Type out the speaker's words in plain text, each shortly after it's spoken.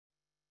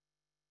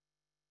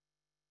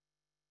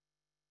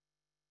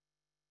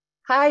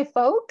Hi,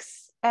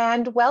 folks,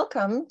 and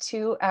welcome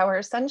to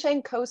our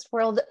Sunshine Coast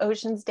World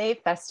Oceans Day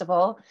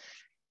Festival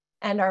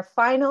and our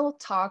final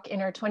talk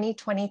in our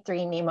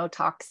 2023 Nemo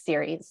Talks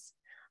series.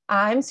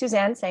 I'm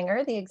Suzanne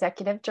Sanger, the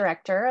Executive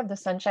Director of the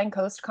Sunshine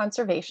Coast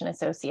Conservation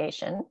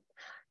Association.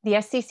 The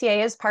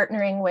SCCA is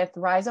partnering with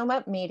Rhizome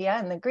Up Media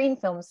and the Green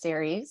Film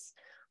series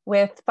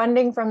with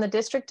funding from the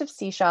District of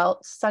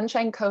Sechelt,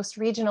 Sunshine Coast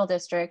Regional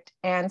District,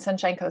 and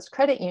Sunshine Coast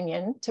Credit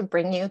Union to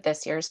bring you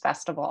this year's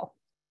festival.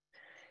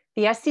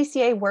 The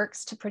SCCA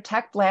works to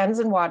protect lands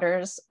and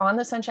waters on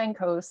the Sunshine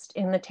Coast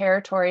in the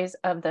territories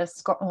of the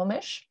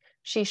Squamish,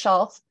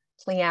 Sechelt,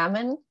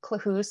 Tla'amin,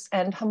 Klahoose,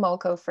 and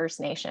Homolko First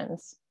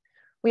Nations.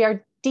 We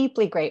are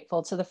deeply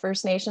grateful to the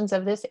First Nations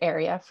of this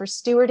area for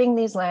stewarding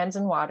these lands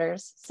and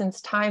waters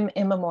since time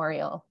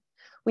immemorial.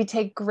 We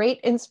take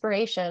great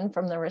inspiration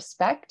from the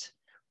respect,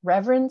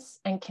 reverence,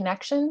 and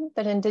connection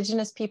that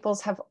Indigenous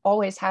peoples have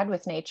always had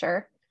with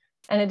nature.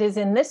 And it is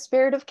in this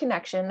spirit of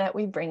connection that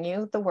we bring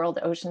you the World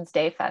Oceans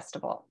Day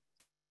Festival.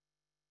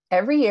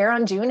 Every year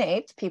on June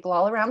 8th, people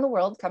all around the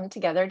world come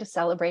together to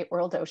celebrate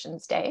World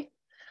Oceans Day.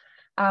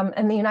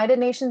 And the United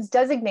Nations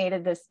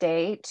designated this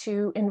day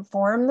to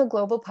inform the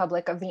global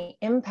public of the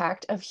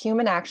impact of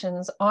human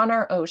actions on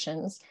our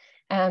oceans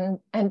and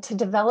to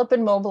develop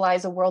and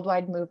mobilize a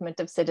worldwide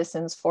movement of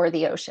citizens for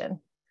the ocean.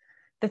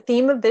 The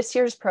theme of this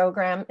year's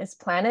program is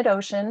Planet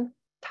Ocean,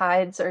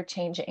 Tides Are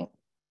Changing.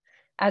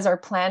 As our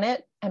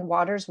planet and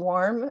waters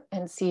warm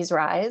and seas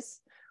rise,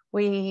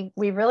 we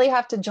really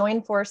have to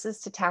join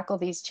forces to tackle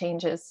these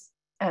changes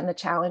and the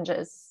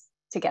challenges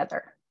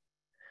together.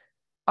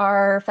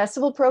 Our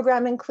festival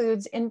program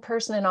includes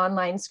in-person and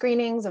online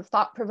screenings of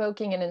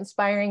thought-provoking and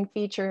inspiring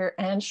feature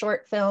and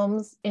short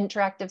films,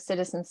 interactive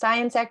citizen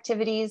science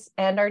activities,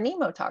 and our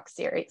Nemo Talk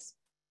series,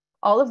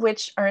 all of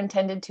which are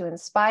intended to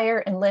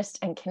inspire, enlist,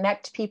 and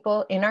connect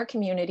people in our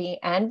community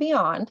and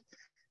beyond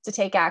to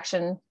take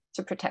action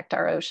to protect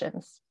our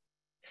oceans.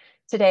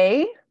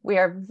 Today, we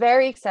are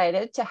very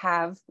excited to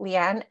have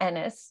Lee-Ann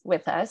Ennis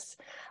with us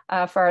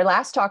for our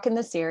last talk in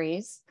the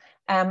series.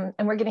 And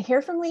we're going to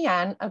hear from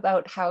Lee-Ann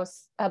about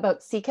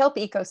sea kelp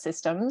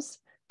ecosystems,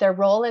 their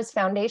role as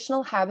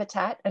foundational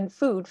habitat and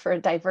food for a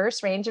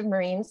diverse range of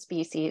marine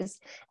species,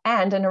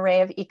 and an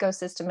array of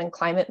ecosystem and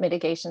climate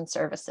mitigation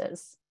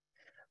services.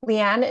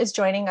 Lee-Ann is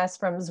joining us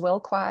from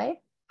Zwilquai,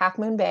 Half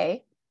Moon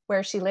Bay,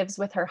 where she lives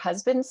with her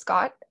husband,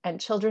 Scott, and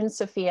children,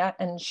 Sophia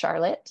and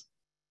Charlotte.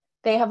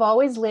 They have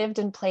always lived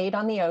and played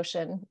on the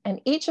ocean,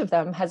 and each of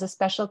them has a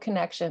special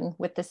connection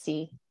with the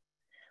sea.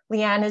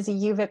 Lee-Ann is a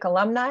UVic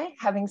alumni,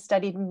 having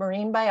studied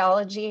marine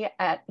biology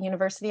at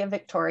University of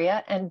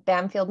Victoria and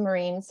Bamfield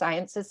Marine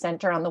Sciences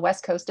Center on the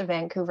west coast of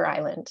Vancouver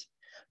Island.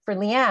 For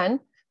Lee-Ann,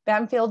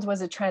 Bamfield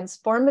was a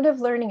transformative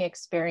learning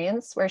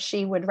experience which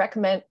she would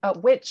recommend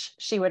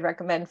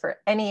for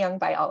any young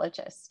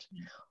biologist.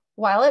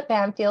 While at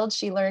Bamfield,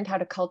 she learned how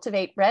to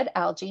cultivate red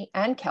algae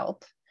and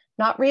kelp,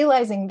 not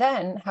realizing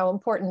then how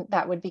important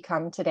that would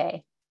become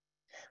today.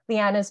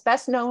 Lee-Ann is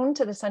best known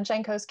to the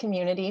Sunshine Coast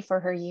community for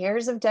her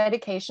years of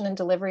dedication and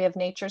delivery of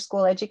nature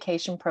school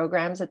education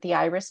programs at the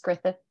Iris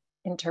Griffith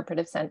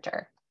Interpretive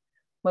Center.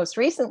 Most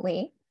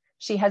recently,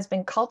 she has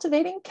been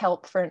cultivating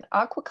kelp for an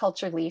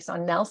aquaculture lease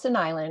on Nelson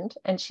Island,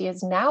 and she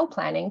is now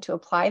planning to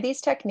apply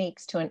these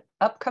techniques to an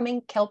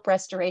upcoming kelp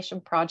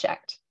restoration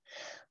project.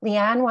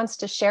 Lee-Ann wants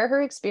to share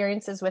her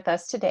experiences with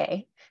us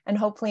today and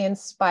hopefully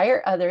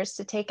inspire others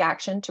to take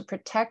action to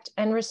protect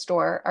and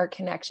restore our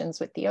connections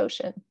with the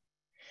ocean.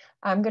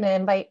 I'm going to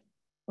invite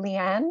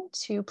Lee-Ann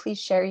to please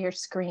share your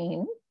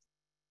screen.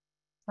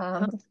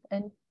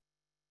 And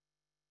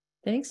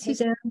thanks,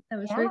 Suzanne. That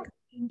was very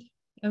kind.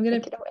 I'm going to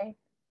take it away.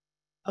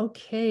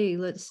 Okay,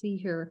 let's see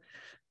here.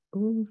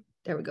 Oh,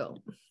 there we go.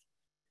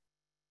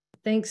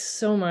 Thanks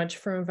so much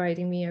for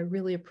inviting me. I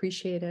really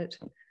appreciate it.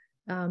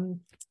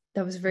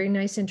 That was a very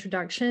nice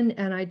introduction,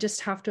 and I just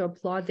have to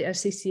applaud the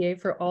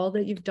SCCA for all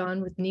that you've done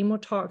with Nemo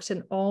Talks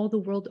and all the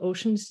World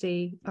Oceans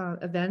Day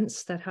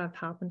events that have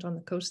happened on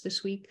the coast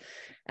this week,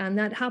 and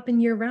that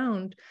happen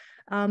year-round.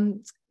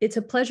 It's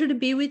a pleasure to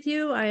be with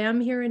you. I am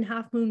here in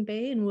Half Moon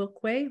Bay in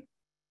Zwilquai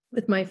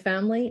with my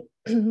family,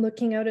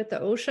 looking out at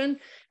the ocean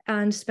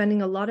and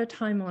spending a lot of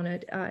time on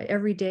it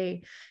every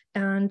day.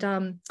 And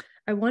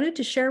I wanted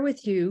to share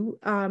with you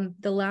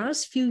the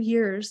last few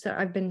years that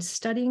I've been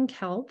studying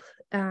kelp.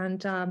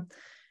 And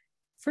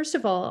first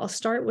of all, I'll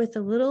start with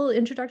a little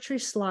introductory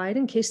slide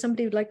in case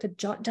somebody would like to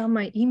jot down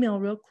my email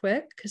real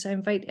quick, because I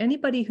invite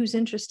anybody who's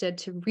interested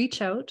to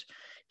reach out,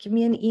 give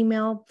me an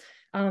email,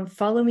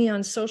 follow me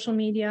on social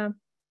media,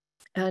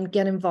 and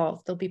get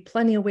involved. There'll be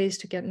plenty of ways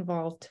to get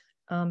involved.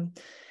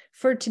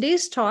 For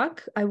today's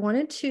talk, I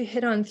wanted to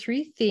hit on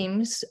three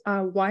themes.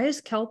 Why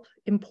is kelp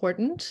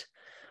important?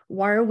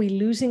 Why are we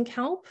losing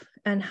kelp?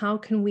 And how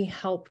can we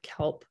help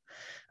kelp?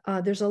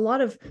 There's a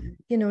lot of,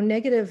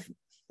 negative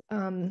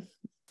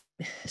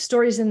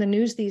stories in the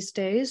news these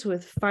days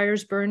with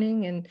fires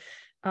burning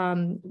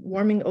and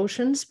warming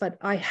oceans, but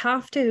I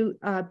have to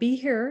be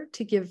here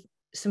to give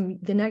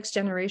the next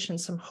generation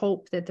some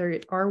hope that there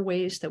are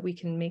ways that we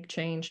can make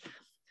change.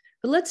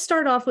 But let's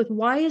start off with,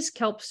 why is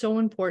kelp so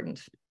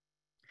important?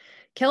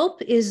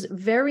 Kelp is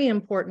very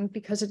important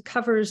because it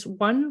covers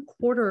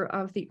 1/4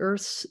 of the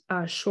Earth's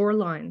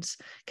shorelines.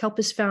 Kelp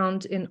is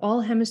found in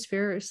all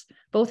hemispheres,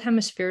 both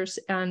hemispheres,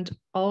 and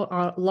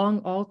along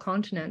all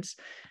continents.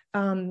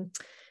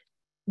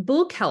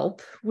 Bull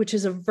kelp, which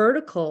is a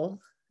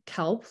vertical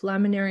kelp,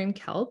 laminarian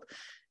kelp,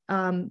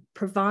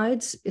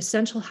 provides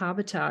essential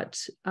habitat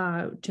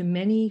to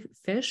many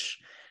fish,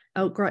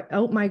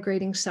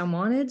 out-migrating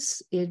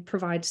salmonids. It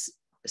provides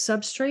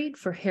substrate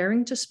for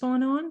herring to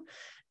spawn on.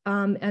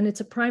 And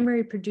it's a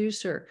primary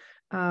producer,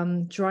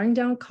 drawing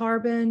down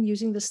carbon,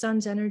 using the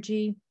sun's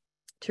energy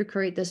to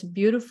create this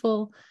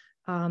beautiful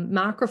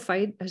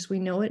macrophyte, as we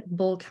know it,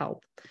 bull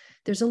kelp.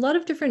 There's a lot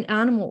of different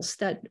animals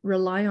that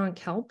rely on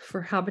kelp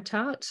for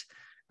habitat.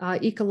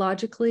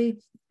 Ecologically,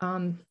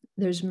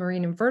 there's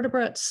marine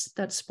invertebrates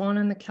that spawn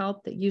on the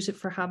kelp that use it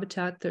for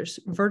habitat. There's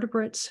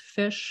vertebrates,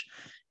 fish,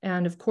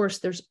 and of course,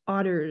 there's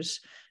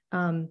otters.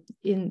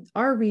 In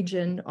our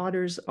region,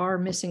 otters are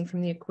missing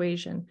from the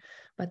equation,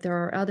 but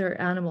there are other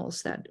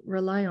animals that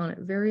rely on it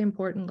very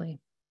importantly.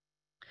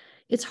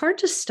 It's hard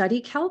to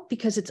study kelp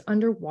because it's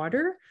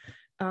underwater.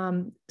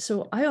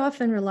 So I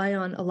often rely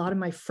on a lot of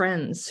my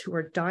friends who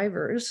are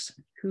divers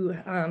who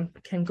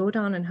can go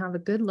down and have a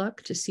good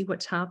look to see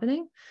what's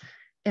happening.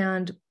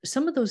 And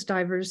some of those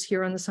divers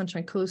here on the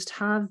Sunshine Coast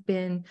have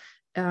been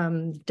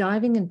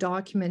diving and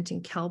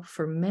documenting kelp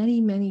for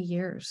many, many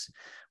years.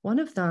 One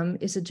of them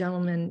is a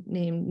gentleman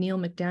named Neil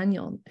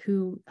McDaniel,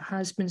 who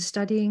has been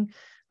studying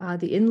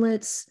the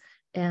inlets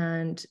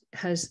and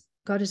has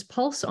got his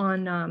pulse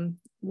on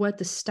what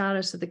the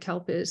status of the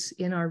kelp is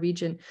in our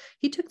region.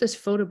 He took this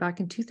photo back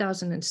in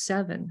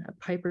 2007 at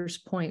Piper's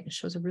Point. It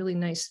shows a really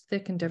nice,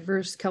 thick and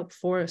diverse kelp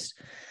forest.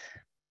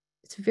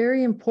 It's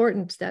very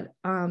important that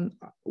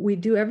we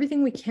do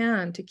everything we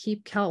can to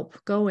keep kelp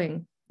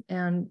going.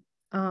 And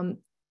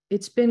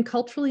it's been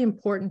culturally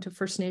important to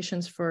First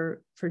Nations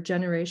for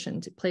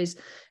generations. It plays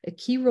a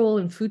key role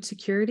in food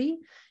security.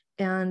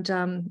 And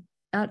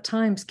at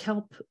times,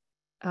 kelp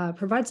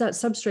provides that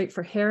substrate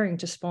for herring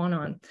to spawn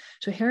on.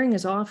 So herring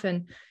is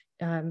often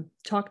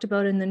talked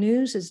about in the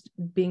news as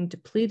being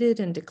depleted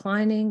and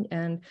declining.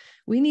 And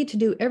we need to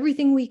do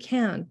everything we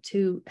can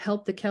to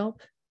help the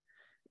kelp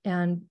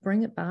and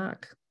bring it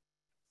back.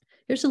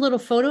 Here's a little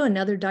photo,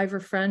 another diver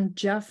friend,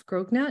 Jeff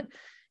Grognet,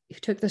 who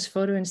took this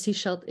photo in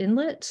Seashell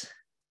Inlet.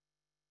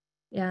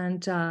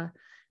 And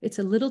it's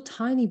a little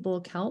tiny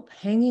bull kelp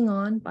hanging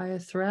on by a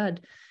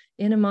thread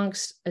in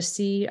amongst a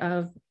sea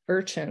of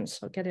urchins.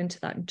 I'll get into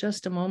that in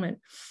just a moment.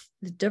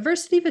 The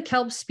diversity of the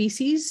kelp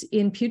species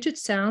in Puget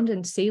Sound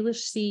and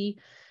Salish Sea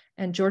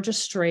and Georgia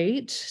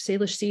Strait.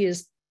 Salish Sea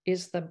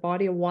is the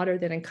body of water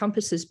that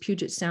encompasses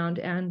Puget Sound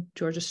and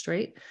Georgia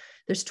Strait.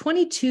 There's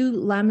 22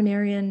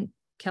 laminarian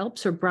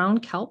kelps or brown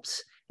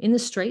kelps in the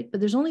strait, but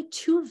there's only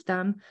 2 of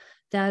them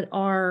that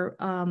are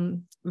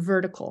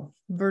vertical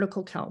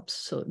kelps.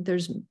 So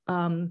there's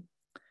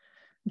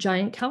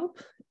giant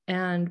kelp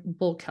and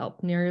bull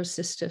kelp,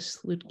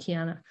 Nereocystis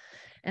lutekiana.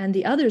 And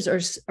the others are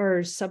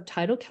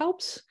subtidal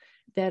kelps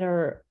that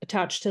are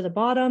attached to the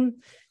bottom,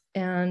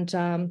 and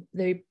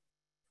they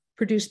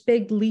produce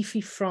big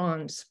leafy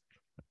fronds.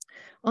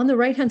 On the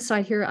right-hand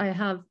side here, I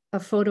have a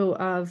photo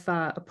of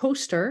a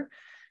poster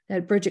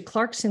that Bridget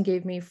Clarkson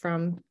gave me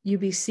from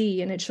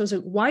UBC, and it shows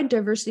a wide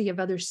diversity of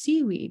other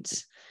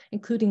seaweeds,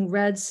 including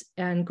reds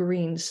and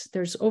greens.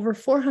 There's over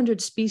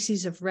 400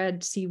 species of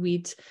red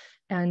seaweeds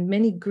and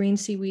many green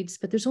seaweeds,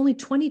 but there's only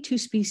 22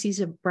 species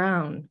of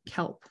brown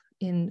kelp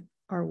in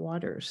our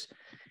waters.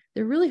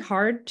 They're really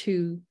hard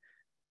to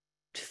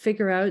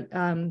figure out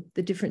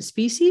the different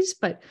species,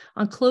 but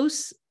on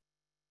close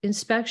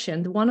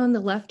inspection, the one on the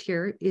left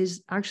here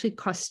is actually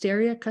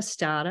Costeria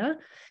costata.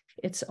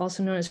 It's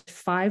also known as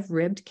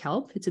 5-ribbed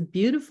kelp. It's a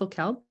beautiful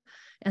kelp.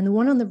 And the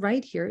one on the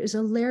right here is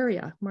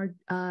Alaria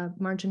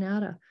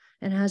marginata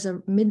and has a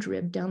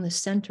midrib down the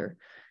center.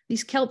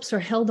 These kelps are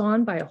held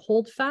on by a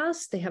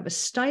holdfast. They have a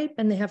stipe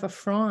and they have a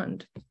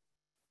frond.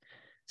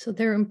 So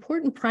they're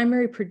important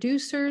primary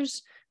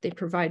producers. They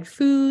provide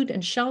food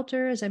and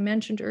shelter, as I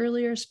mentioned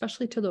earlier,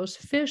 especially to those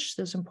fish,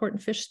 those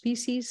important fish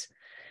species.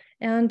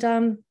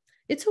 And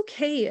it's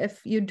okay if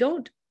you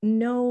don't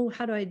know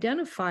how to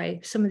identify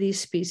some of these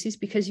species,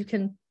 because you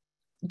can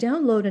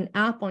download an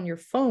app on your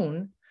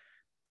phone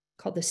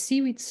called the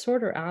Seaweed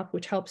Sorter app,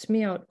 which helps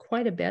me out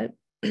quite a bit.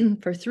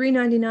 For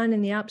 $3.99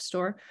 in the App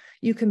Store,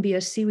 you can be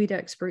a seaweed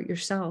expert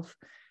yourself.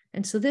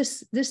 And so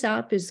this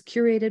app is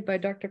curated by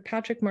Dr.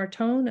 Patrick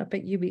Martone up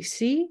at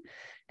UBC,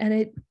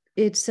 and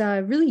it's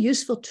a really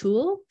useful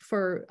tool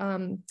for,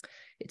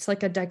 it's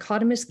like a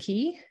dichotomous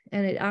key,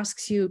 and it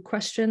asks you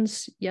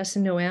questions, yes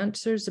and no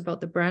answers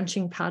about the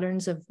branching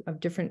patterns of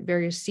different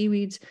various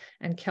seaweeds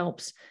and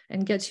kelps,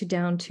 and gets you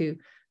down to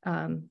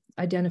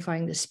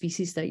identifying the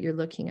species that you're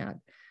looking at.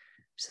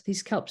 So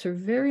these kelps are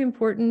very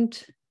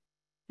important.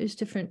 There's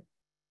different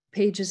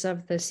pages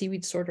of the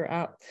Seaweed Sorter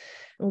app.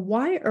 And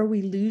why are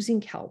we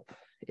losing kelp?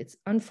 It's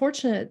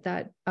unfortunate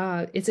that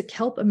it's a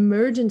kelp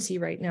emergency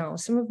right now.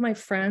 Some of my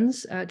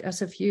friends at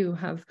SFU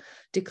have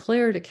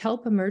declared a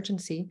kelp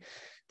emergency.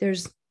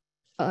 There's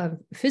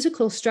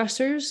physical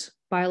stressors,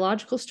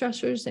 biological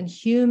stressors, and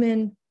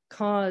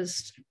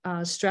human-caused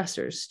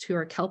stressors to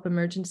our kelp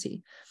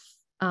emergency.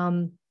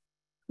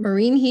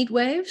 Marine heat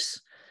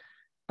waves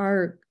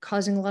are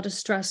causing a lot of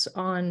stress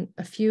on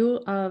a few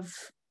of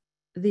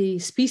the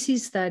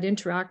species that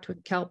interact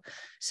with kelp.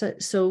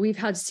 So we've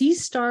had sea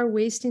star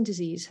wasting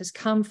disease has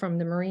come from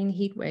the marine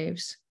heat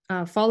waves.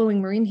 Following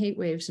marine heat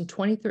waves in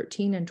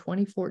 2013 and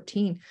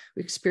 2014,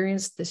 we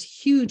experienced this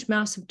huge,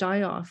 massive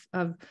die-off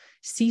of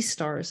sea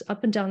stars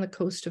up and down the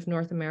coast of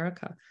North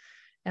America.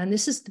 And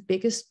this is the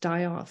biggest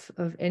die-off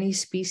of any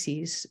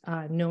species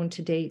known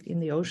to date in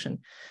the ocean.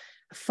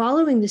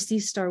 Following the sea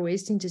star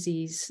wasting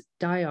disease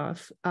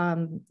die-off,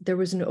 there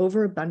was an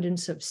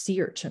overabundance of sea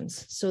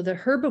urchins. So the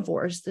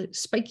herbivores, the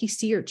spiky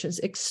sea urchins,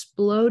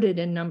 exploded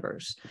in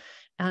numbers,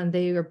 and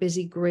they are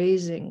busy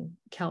grazing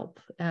kelp.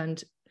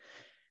 And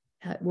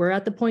we're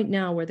at the point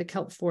now where the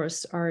kelp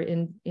forests are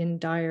in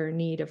dire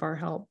need of our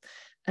help.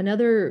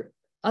 Other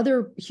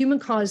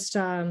human-caused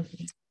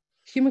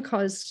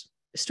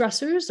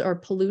stressors are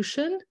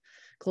pollution,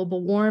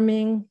 global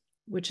warming,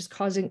 which is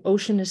causing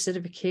ocean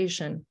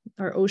acidification.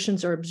 Our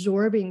oceans are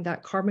absorbing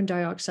that carbon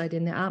dioxide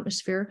in the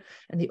atmosphere,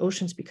 and the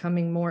ocean's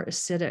becoming more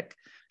acidic.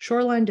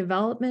 Shoreline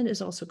development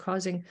is also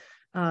causing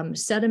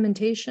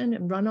sedimentation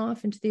and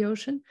runoff into the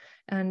ocean,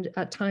 and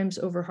at times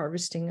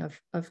overharvesting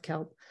of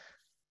kelp.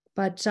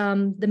 But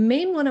the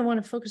main one I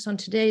want to focus on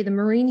today, the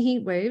marine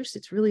heat waves.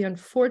 It's really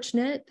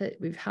unfortunate that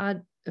we've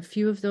had a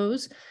few of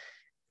those.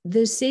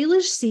 The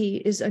Salish Sea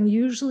is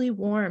unusually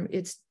warm.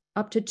 It's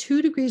up to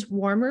 2 degrees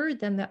warmer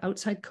than the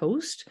outside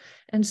coast.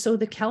 And so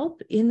the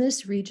kelp in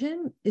this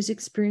region is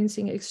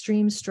experiencing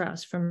extreme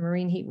stress from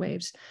marine heat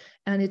waves,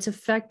 and it's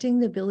affecting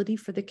the ability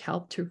for the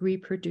kelp to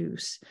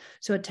reproduce.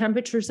 So at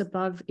temperatures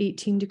above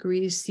 18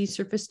 degrees sea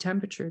surface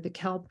temperature, the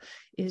kelp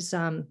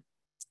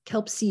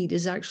seed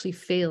is actually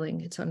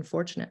failing. It's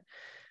unfortunate.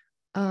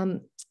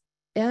 And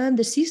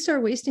the sea star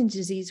wasting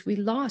disease, we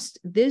lost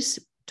this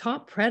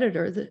top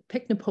predator, the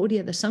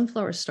Pycnopodia, the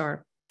sunflower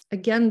star.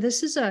 Again,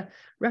 this is a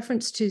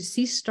reference to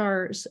sea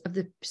stars of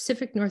the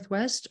Pacific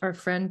Northwest. Our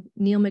friend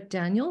Neil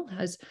McDaniel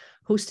has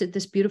hosted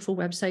this beautiful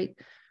website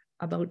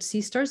about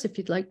sea stars if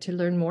you'd like to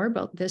learn more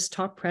about this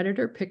top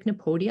predator,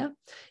 Pycnopodia.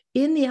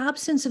 In the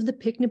absence of the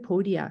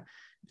Pycnopodia,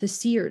 the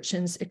sea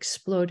urchins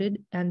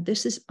exploded, and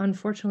this is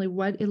unfortunately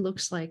what it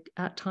looks like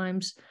at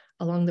times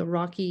along the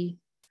rocky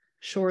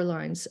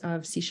shorelines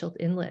of Seashell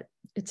Inlet.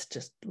 It's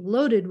just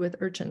loaded with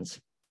urchins.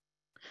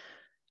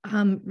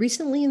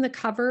 Recently, in the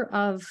cover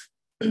of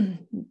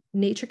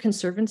Nature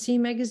Conservancy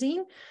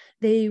magazine,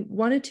 they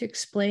wanted to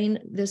explain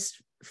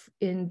this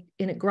in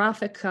a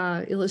graphic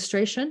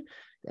illustration.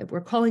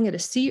 We're calling it a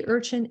sea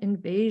urchin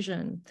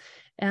invasion.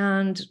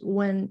 And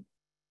when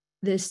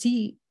the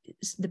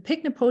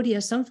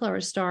Pycnopodia sunflower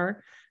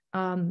star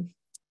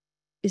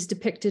is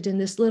depicted in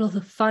this little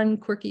fun,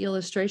 quirky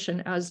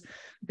illustration as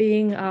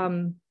being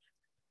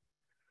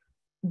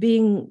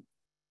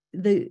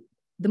the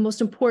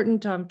most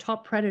important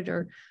top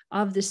predator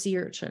of the sea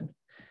urchin.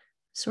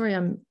 Sorry,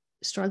 I'm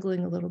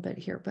struggling a little bit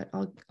here, but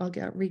I'll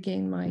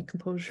regain my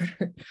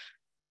composure.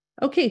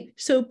 Okay,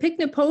 so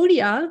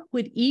Pycnopodia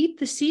would eat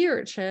the sea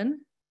urchin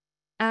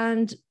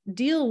and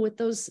deal with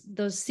those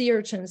sea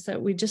urchins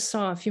that we just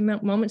saw a few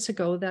moments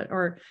ago that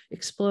are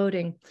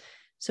exploding.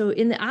 So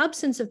in the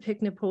absence of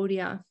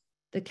Pycnopodia,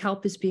 the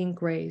kelp is being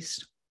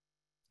grazed.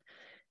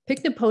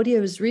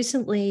 Pycnopodia was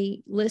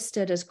recently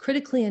listed as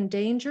critically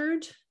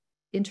endangered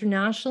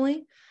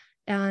internationally.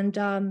 And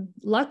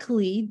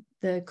luckily,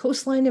 the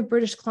coastline of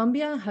British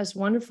Columbia has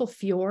wonderful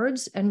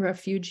fjords and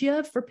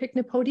refugia for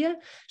Pycnopodia.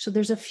 So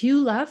there's a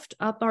few left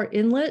up our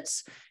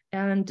inlets,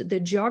 and the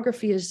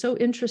geography is so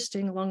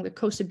interesting along the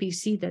coast of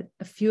BC that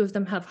a few of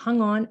them have hung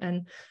on,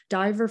 and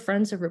diver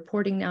friends are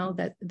reporting now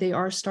that they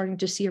are starting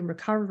to see a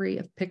recovery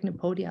of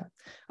Pycnopodia.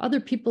 Other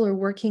people are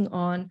working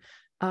on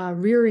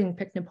rearing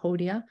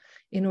Pycnopodia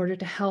in order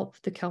to help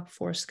the kelp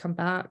forest come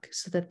back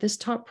so that this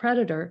top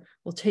predator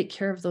will take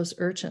care of those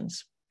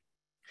urchins.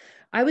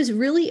 I was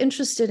really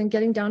interested in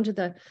getting down to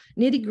the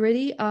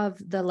nitty-gritty of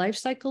the life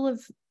cycle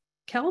of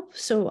kelp.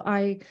 So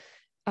I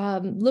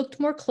looked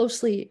more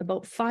closely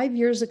about 5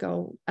 years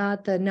ago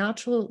at the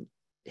natural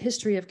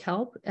history of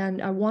kelp,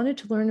 and I wanted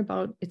to learn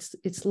about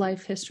its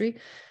life history.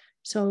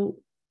 So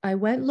I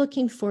went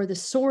looking for the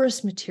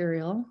source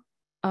material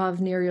of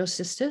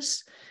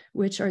Nereocystis,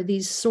 which are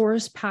these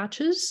sorus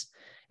patches.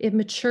 It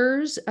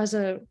matures as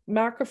a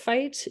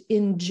macrophyte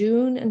in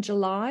June and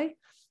July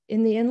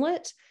in the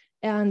inlet.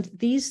 And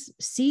these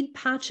seed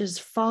patches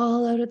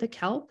fall out of the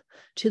kelp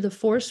to the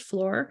forest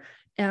floor.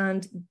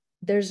 And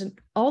there's an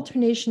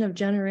alternation of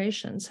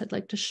generations. I'd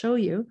like to show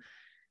you.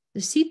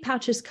 The seed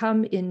patches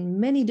come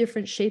in many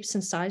different shapes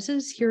and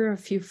sizes. Here are a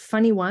few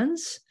funny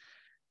ones.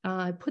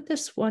 I put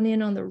this one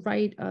in on the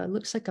right.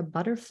 Looks like a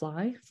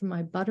butterfly for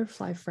my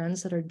butterfly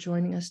friends that are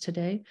joining us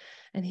today.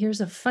 And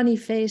here's a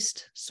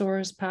funny-faced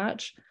sorus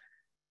patch.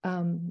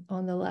 on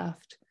the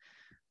left.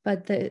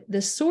 But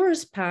the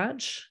source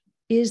patch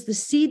is the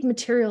seed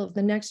material of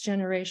the next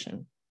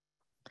generation.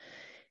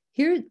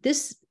 Here,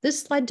 this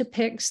slide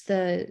depicts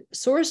the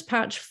source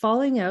patch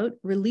falling out,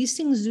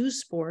 releasing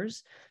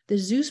zoospores. The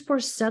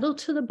zoospores settle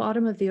to the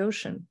bottom of the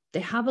ocean.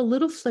 They have a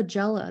little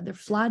flagella. They're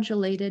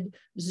flagellated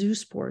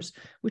zoospores,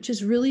 which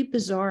is really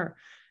bizarre.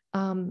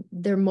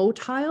 They're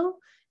motile,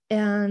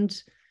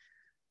 and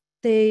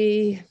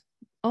they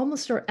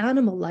almost are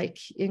animal-like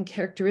in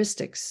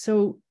characteristics.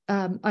 So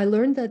I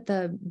learned that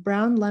the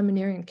brown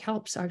laminarian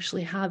kelps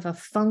actually have a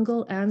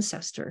fungal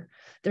ancestor.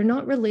 They're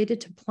not related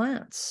to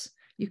plants.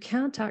 You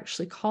can't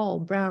actually call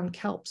brown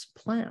kelps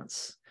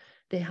plants.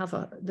 They have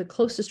the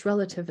closest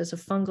relative is a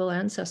fungal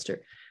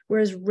ancestor,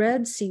 whereas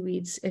red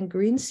seaweeds and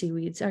green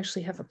seaweeds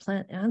actually have a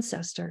plant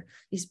ancestor.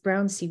 These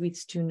brown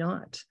seaweeds do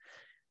not.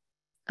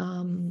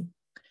 The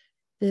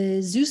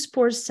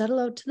zoospores settle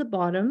out to the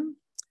bottom.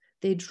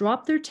 They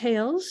drop their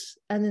tails,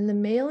 and then the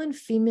male and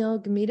female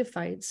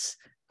gametophytes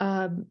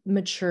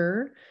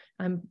mature.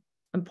 I'm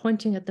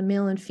pointing at the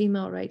male and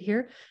female right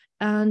here,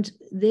 and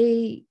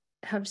they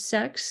have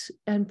sex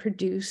and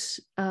produce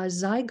a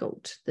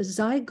zygote. The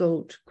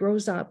zygote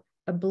grows up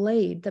a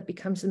blade that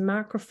becomes the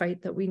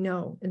macrophyte that we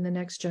know in the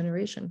next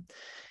generation.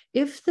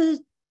 If the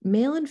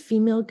male and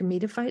female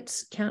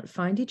gametophytes can't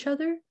find each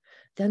other,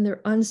 then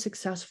they're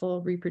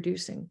unsuccessful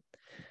reproducing.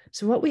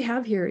 So what we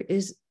have here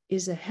is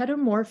a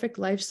heteromorphic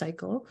life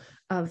cycle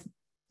of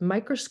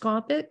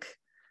microscopic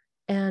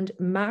and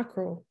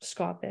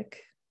macroscopic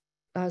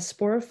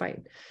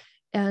sporophyte.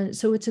 And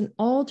so it's an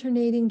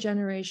alternating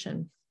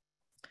generation.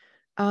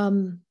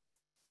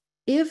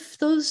 If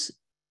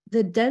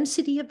the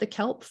density of the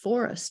kelp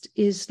forest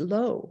is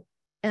low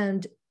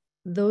and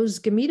those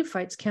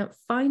gametophytes can't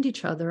find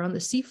each other on the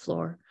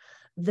seafloor,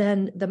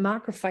 then the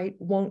macrophyte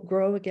won't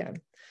grow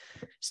again.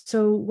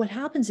 So what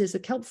happens is the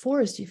kelp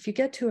forest, if you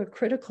get to a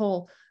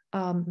critical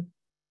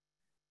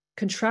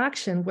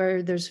contraction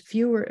where there's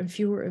fewer and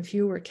fewer and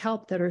fewer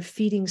kelp that are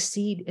feeding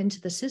seed into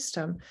the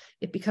system,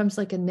 it becomes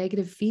like a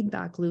negative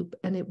feedback loop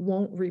and it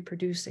won't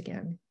reproduce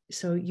again.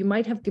 So you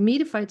might have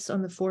gametophytes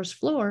on the forest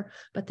floor,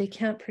 but they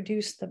can't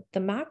produce the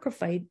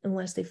macrophyte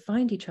unless they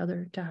find each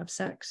other to have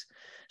sex.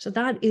 So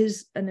that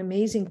is an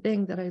amazing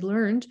thing that I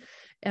learned.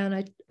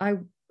 And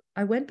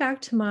I went back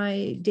to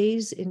my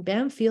days in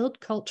Bamfield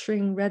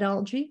culturing red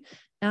algae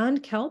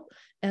and kelp,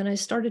 and I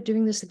started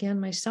doing this again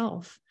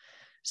myself.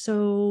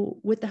 So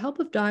with the help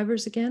of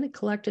divers, again, I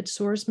collected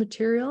source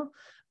material.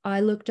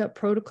 I looked up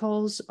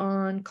protocols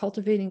on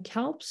cultivating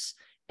kelps,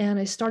 and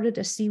I started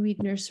a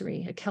seaweed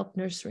nursery, a kelp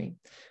nursery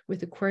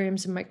with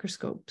aquariums and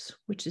microscopes,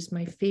 which is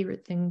my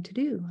favorite thing to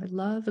do. I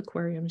love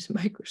aquariums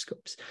and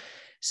microscopes.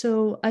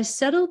 So I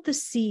settled the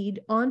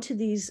seed onto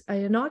these, I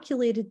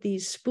inoculated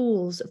these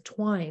spools of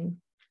twine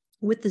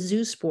with the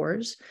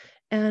zoospores,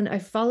 and I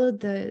followed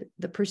the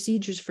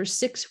procedures for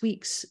 6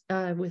 weeks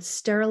with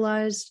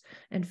sterilized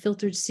and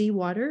filtered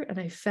seawater, and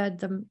I fed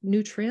them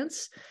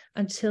nutrients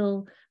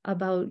until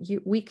about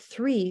week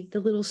 3, the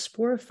little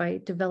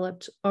sporophyte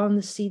developed on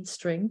the seed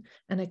string,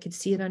 and I could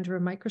see it under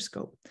a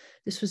microscope.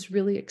 This was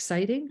really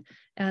exciting,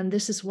 and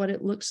this is what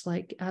it looks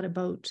like at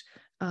about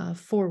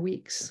 4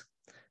 weeks.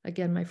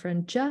 Again, my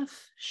friend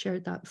Jeff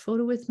shared that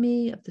photo with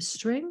me of the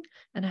string,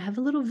 and I have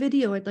a little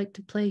video I'd like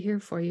to play here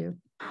for you.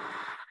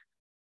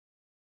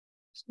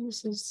 So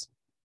this is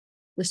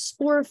the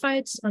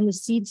sporophytes on the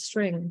seed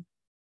string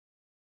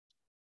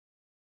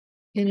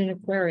in an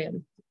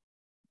aquarium.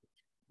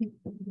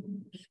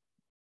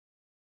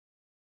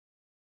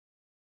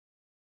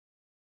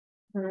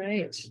 All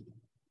right.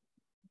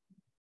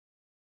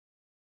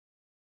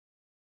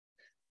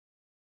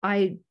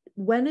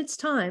 When it's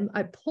time,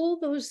 I pull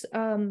those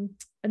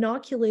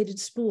inoculated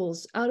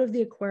spools out of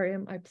the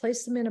aquarium. I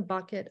place them in a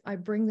bucket. I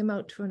bring them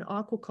out to an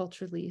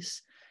aquaculture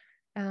lease.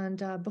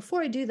 And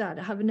before I do that,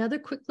 I have another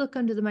quick look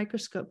under the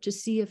microscope to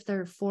see if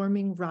they're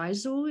forming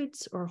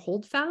rhizoids or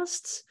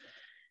holdfasts.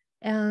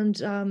 And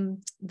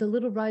the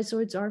little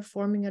rhizoids are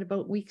forming at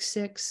about week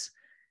 6.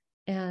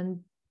 And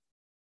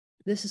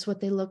this is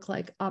what they look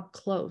like up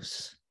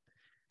close.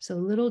 So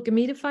little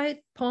gametophyte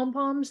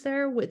pom-poms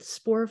there with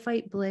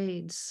sporophyte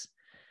blades.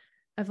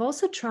 I've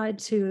also tried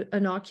to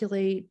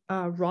inoculate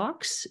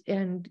rocks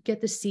and get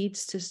the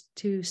seeds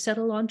to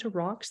settle onto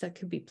rocks that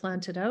could be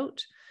planted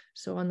out.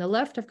 So on the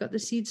left, I've got the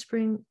seed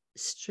string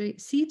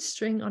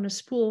on a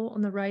spool.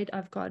 On the right,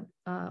 I've got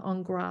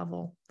on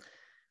gravel.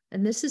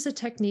 And this is a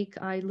technique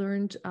I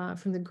learned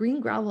from the Green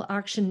Gravel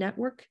Action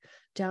Network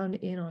down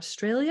in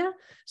Australia.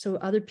 So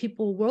other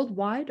people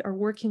worldwide are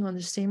working on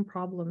the same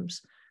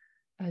problems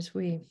as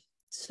we.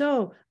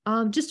 So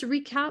just to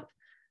recap,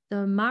 the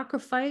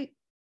macrophyte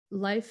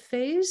life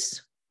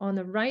phase on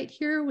the right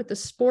here with the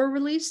spore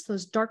release,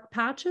 those dark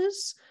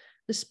patches,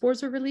 the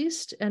spores are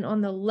released. And on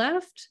the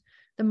left,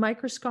 the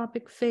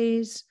microscopic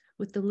phase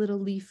with the little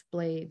leaf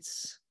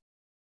blades.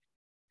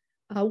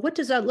 What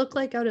does that look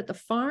like out at the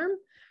farm?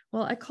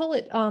 Well, I call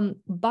it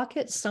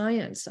bucket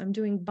science. I'm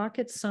doing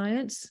bucket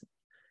science.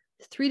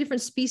 3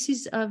 different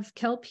species of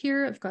kelp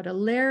here. I've got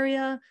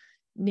Alaria,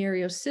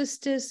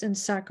 Nereocystis and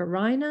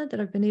Saccharina that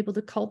I've been able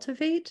to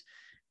cultivate.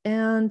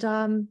 And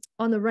on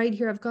the right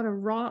here, I've got a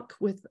rock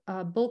with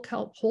bull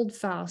kelp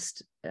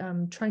holdfast,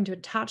 trying to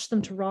attach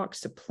them to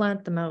rocks to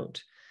plant them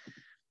out.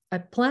 I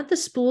plant the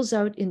spools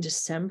out in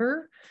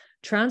December,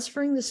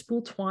 transferring the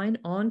spool twine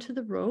onto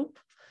the rope.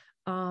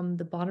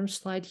 The bottom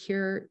slide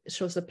here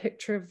shows a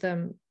picture of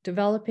them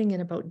developing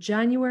in about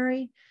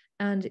January.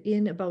 And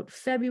in about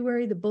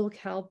February, the bull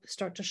kelp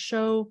start to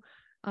show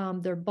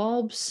their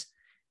bulbs.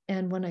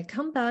 And when I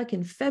come back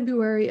in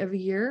February of a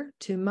year,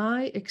 to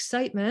my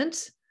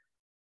excitement,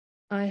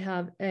 I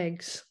have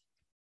eggs.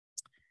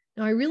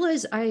 Now I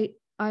realize I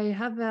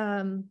have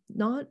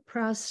not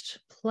pressed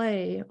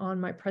play on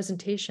my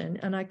presentation,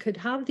 and I could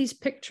have these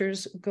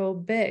pictures go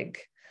big.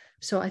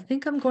 So I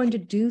think I'm going to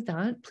do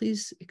that.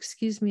 Please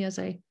excuse me as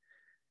I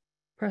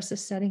press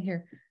this setting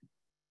here.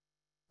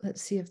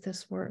 Let's see if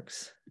this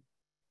works.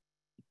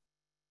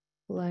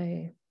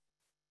 Play.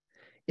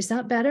 Is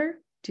that better?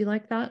 Do you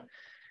like that?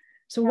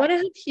 So what I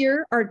have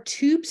here are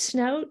tube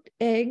snout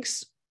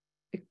eggs.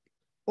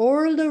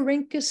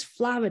 Orlorhynchus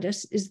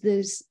flavidus is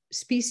the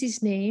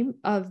species name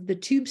of the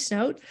tube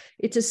snout.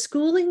 It's a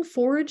schooling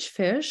forage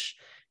fish,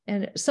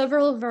 and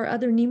several of our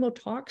other Nemo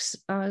talks,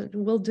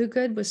 Will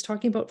Dogood was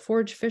talking about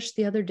forage fish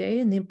the other day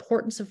and the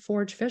importance of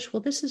forage fish.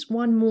 Well, this is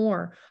one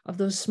more of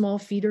those small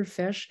feeder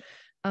fish.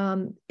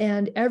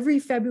 And every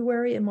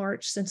February and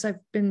March, since I've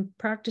been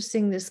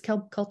practicing this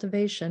kelp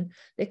cultivation,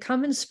 they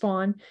come and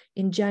spawn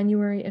in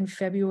January and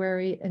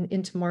February and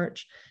into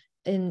March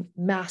in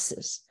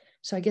masses.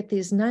 So I get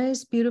these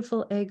nice,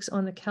 beautiful eggs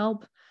on the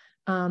kelp.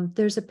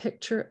 There's a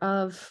picture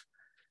of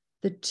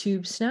the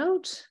tube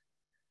snout,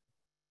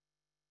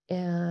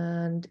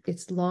 and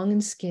it's long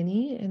and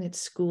skinny, and it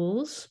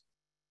schools.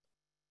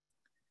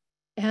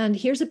 And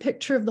here's a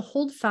picture of the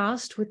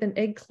holdfast with an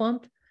egg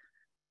clump.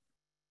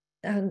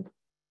 And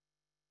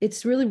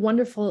it's really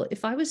wonderful.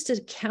 If I was to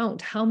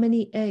count how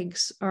many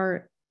eggs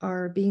are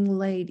being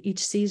laid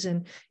each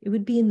season, it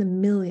would be in the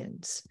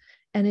millions.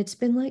 And it's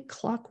been like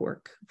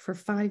clockwork for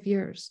 5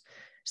 years.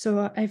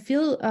 So I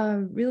feel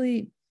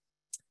really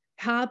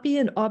happy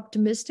and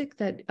optimistic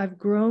that I've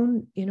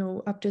grown,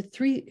 up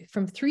to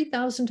from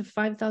 3,000 to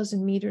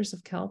 5,000 meters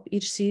of kelp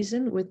each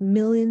season, with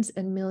millions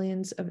and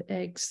millions of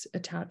eggs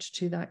attached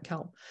to that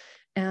kelp.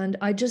 And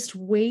I just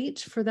wait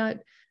for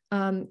that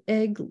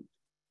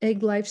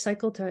egg life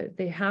cycle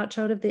they hatch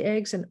out of the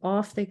eggs and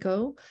off they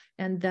go.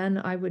 And then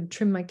I would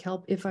trim my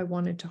kelp if I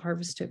wanted to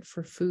harvest it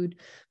for food.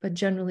 But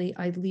generally,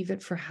 I leave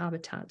it for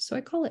habitat. So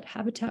I call it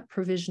habitat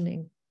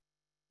provisioning.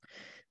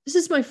 This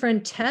is my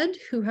friend Ted,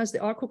 who has the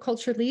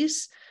aquaculture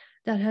lease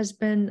that has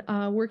been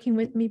working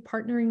with me,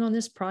 partnering on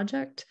this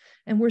project.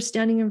 And we're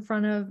standing in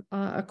front of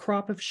a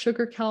crop of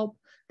sugar kelp.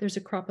 There's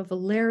a crop of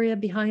Alaria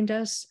behind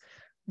us.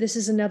 This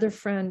is another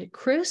friend,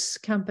 Chris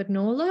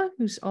Campagnola,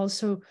 who's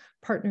also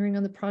partnering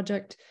on the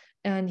project,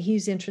 and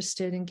he's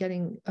interested in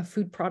getting a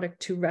food product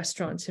to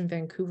restaurants in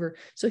Vancouver.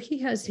 So he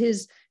has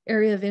his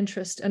area of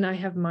interest, and I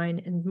have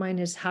mine, and mine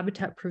is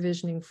habitat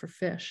provisioning for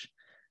fish.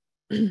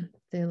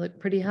 They look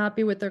pretty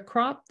happy with their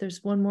crop.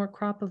 There's one more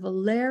crop of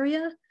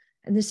Alaria,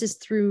 and this is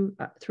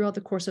throughout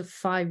the course of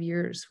 5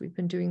 years we've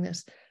been doing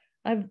this.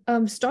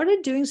 I've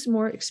started doing some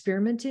more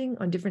experimenting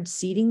on different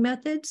seeding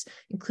methods,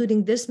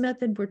 including this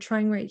method we're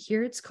trying right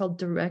here. It's called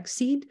direct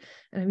seed.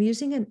 And I'm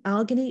using an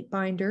alginate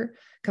binder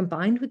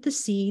combined with the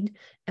seed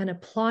and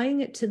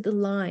applying it to the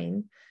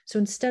line. So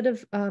instead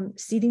of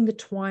seeding the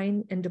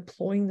twine and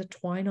deploying the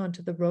twine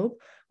onto the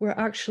rope, we're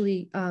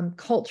actually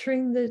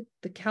culturing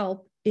the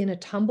kelp in a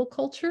tumble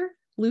culture,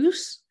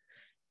 loose,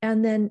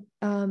 and then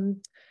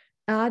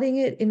adding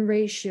it in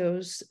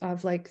ratios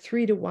of like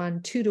 3 to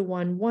 1, 2 to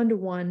 1, 1 to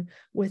 1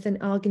 with an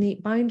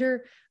alginate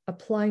binder,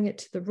 applying it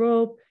to the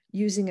rope,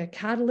 using a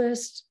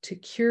catalyst to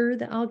cure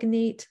the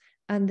alginate,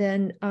 and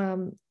then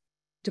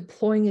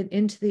deploying it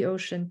into the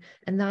ocean.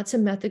 And that's a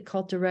method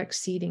called direct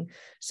seeding.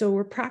 So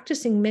we're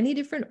practicing many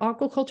different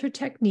aquaculture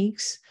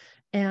techniques,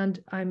 and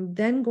I'm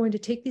then going to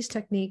take these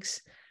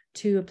techniques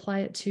to apply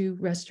it to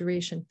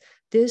restoration.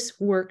 This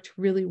worked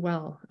really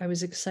well. I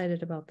was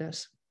excited about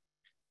this.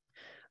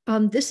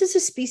 This is a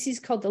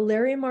species called the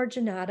Alaria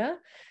marginata.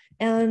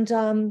 And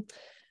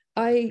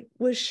I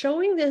was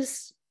showing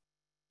this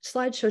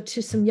slideshow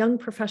to some young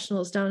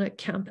professionals down at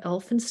Camp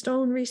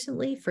Elphinstone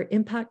recently for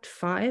Impact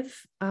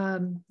 5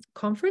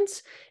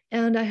 conference.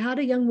 And I had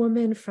a young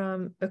woman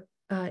from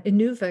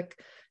Inuvik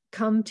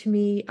come to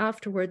me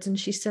afterwards, and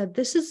she said,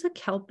 this is a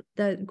kelp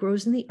that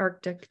grows in the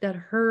Arctic that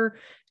her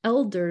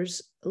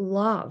elders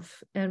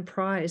love and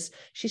prize.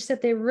 She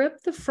said they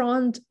rip the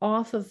frond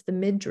off of the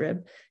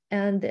midrib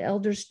and the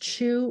elders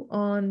chew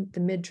on the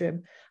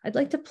midrib. I'd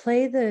like to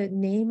play the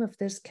name of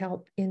this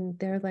kelp in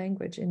their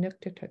language, in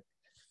Inuktitut.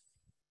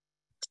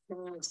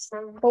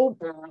 Oh,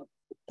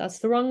 that's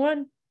the wrong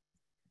one.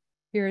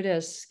 Here it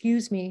is.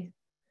 Excuse me.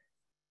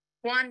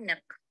 Isn't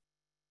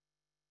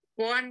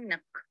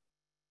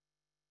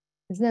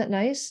Isn't that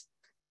nice?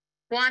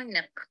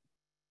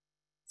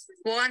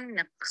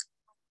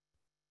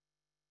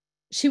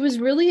 she was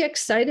really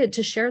excited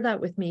to share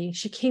that with me.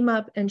 She came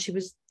up and she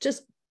was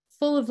just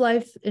full of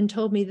life and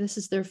told me this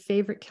is their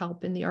favorite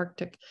kelp in the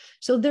Arctic.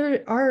 So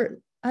there are,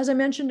 as I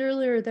mentioned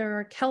earlier, there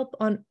are kelp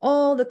on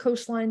all the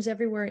coastlines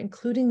everywhere,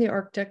 including the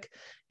Arctic.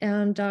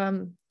 And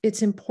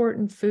it's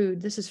important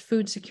food. This is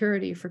food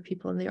security for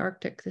people in the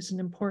Arctic. This is an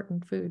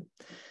important food.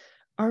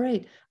 All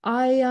right.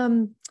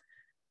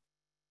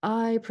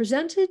 I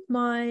presented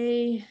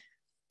my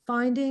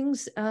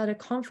findings at a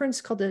conference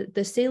called the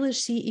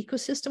Salish Sea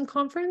Ecosystem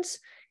Conference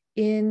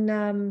in,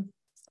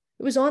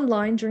 it was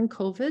online during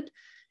COVID.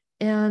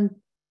 And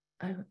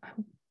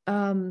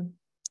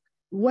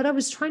what I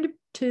was trying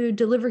to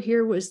deliver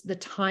here was the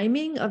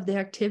timing of the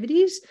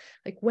activities.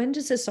 Like, when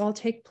does this all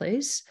take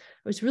place?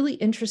 I was really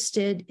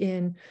interested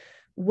in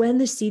when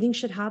the seeding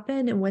should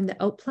happen and when the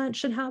outplant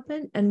should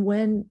happen and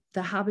when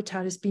the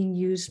habitat is being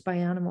used by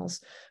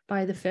animals,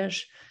 by the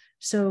fish.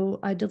 So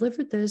I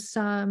delivered this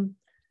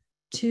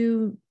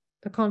to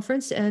a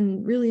conference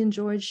and really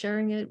enjoyed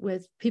sharing it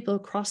with people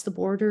across the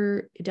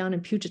border down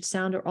in Puget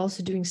Sound are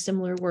also doing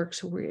similar work.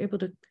 So we're able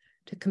to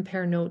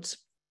compare notes.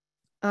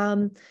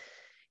 There's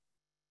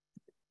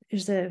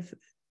a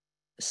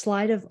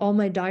slide of all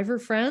my diver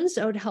friends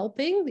out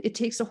helping. It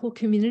takes a whole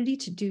community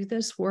to do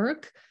this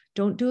work.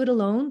 Don't do it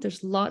alone.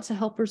 There's lots of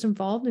helpers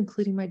involved,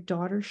 including my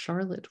daughter,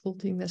 Charlotte,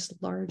 holding this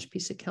large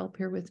piece of kelp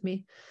here with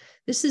me.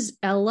 This is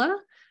Ella,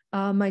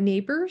 my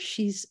neighbor.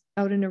 She's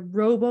out in a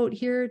rowboat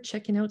here,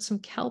 checking out some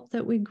kelp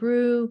that we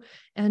grew,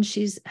 and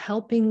she's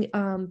helping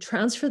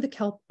transfer the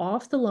kelp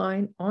off the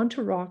line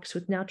onto rocks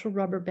with natural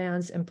rubber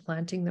bands and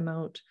planting them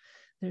out.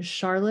 There's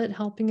Charlotte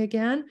helping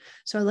again.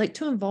 So I like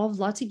to involve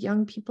lots of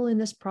young people in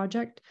this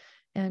project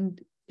and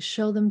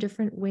show them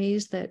different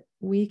ways that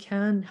we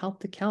can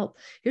help the kelp.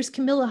 Here's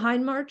Camilla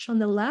Hindmarch on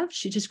the left.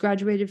 She just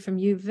graduated from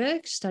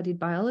UVic, studied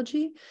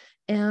biology.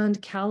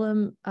 And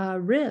Callum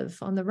Riv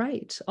on the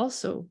right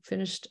also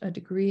finished a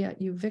degree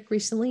at UVic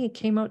recently and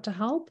came out to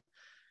help.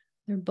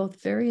 They're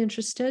both very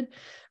interested.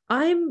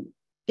 I'm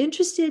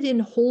interested in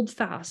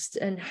holdfast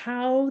and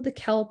how the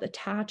kelp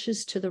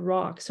attaches to the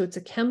rock. So it's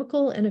a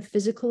chemical and a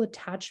physical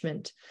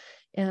attachment.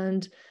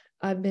 And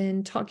I've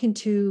been talking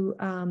to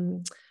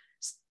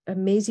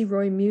Maisie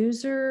Roy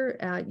Muser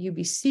at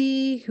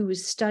UBC, who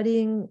is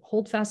studying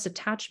holdfast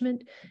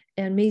attachment.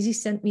 And Maisie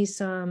sent me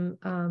some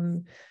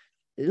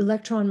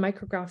electron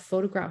micrograph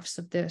photographs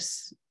of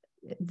this.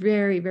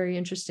 Very, very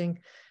interesting.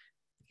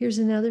 Here's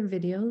another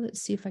video.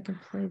 Let's see if I can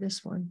play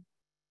this one.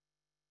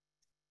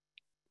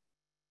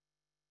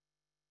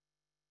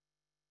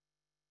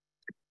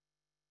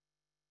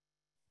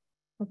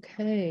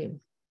 Okay.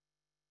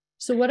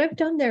 So what I've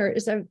done there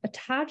is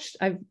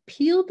I've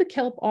peeled the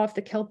kelp off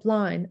the kelp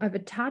line. I've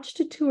attached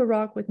it to a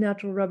rock with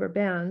natural rubber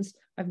bands.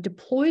 I've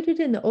deployed it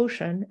in the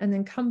ocean and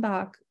then come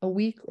back a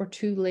week or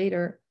two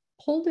later,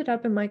 pulled it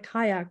up in my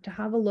kayak to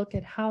have a look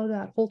at how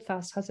that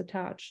holdfast has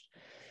attached.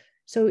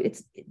 So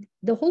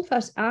the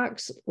holdfast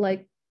acts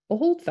like a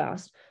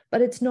holdfast,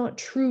 but it's not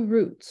true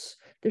roots.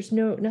 There's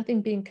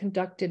nothing being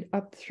conducted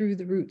up through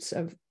the roots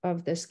of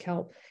this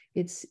kelp.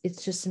 It's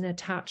just an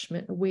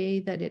attachment, a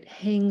way that it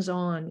hangs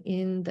on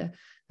in the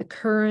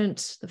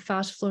current, the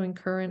fast flowing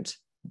current.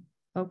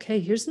 Okay,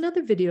 here's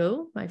another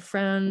video. My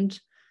friend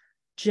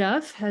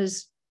Jeff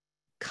has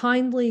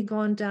kindly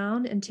gone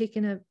down and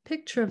taken a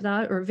picture of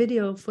that or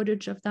video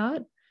footage of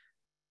that.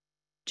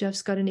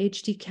 Jeff's got an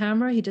HD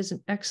camera. He does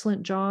an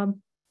excellent job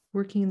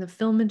working in the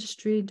film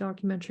industry,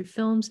 documentary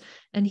films.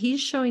 And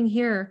he's showing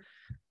here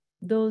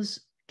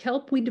those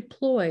kelp we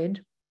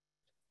deployed.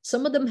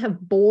 Some of them have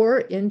bore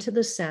into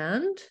the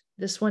sand.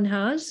 This one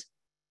has.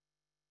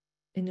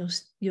 And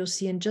you'll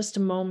see in just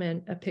a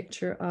moment a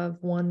picture of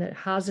one that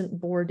hasn't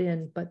bored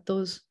in, but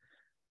those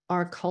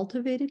are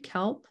cultivated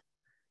kelp.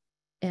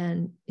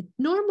 And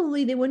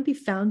normally they wouldn't be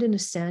found in a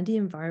sandy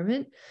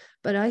environment,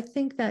 but I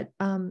think that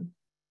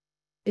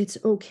it's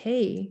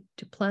okay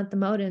to plant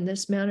them out in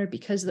this manner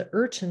because the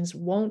urchins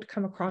won't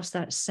come across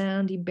that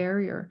sandy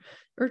barrier.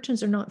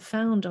 Urchins are not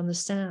found on the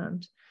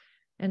sand.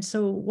 And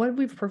so what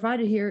we've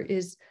provided here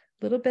is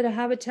a little bit of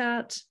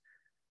habitat.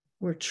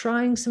 We're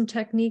trying some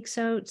techniques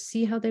out,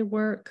 see how they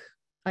work.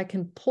 I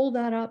can pull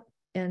that up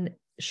and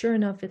sure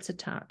enough, it's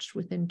attached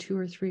within 2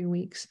 or 3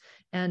 weeks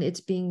and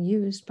it's being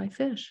used by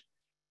fish.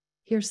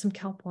 Here's some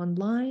kelp on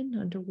line,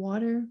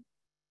 underwater.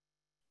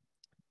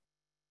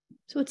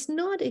 So it's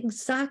not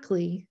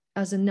exactly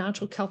as a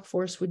natural kelp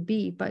forest would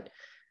be, but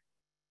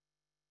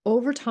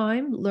over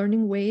time,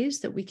 learning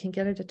ways that we can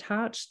get it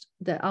attached.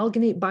 The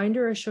alginate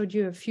binder I showed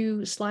you a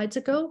few slides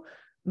ago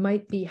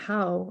might be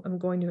how I'm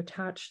going to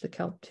attach the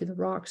kelp to the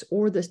rocks,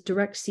 or the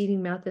direct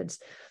seeding methods.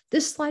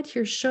 This slide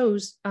here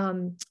shows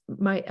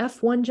my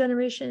F1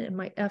 generation and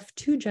my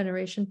F2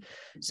 generation.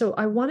 So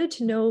I wanted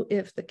to know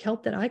if the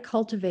kelp that I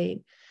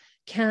cultivate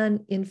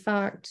can in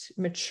fact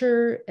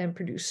mature and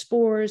produce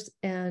spores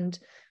and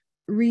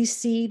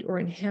reseed or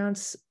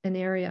enhance an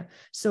area.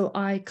 So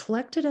I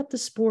collected up the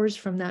spores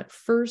from that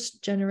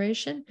first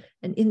generation,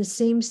 and in the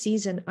same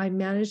season, I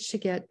managed to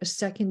get a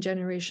second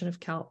generation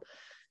of kelp.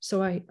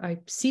 So I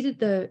seeded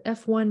the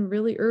F1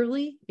 really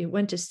early. It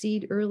went to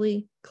seed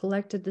early,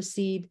 collected the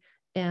seed,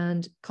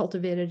 and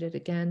cultivated it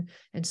again.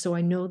 And so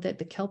I know that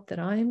the kelp that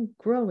I'm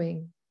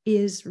growing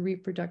is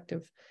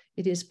reproductive.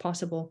 It is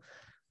possible.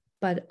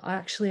 But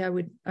actually, I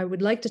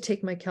would like to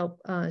take my kelp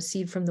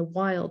seed from the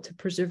wild to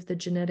preserve the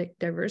genetic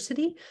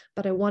diversity.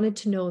 But I wanted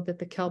to know that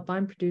the kelp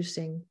I'm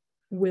producing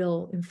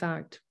will, in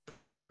fact,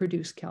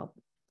 produce kelp,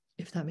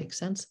 if that makes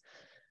sense.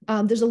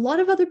 There's a lot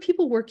of other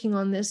people working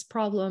on this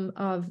problem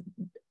of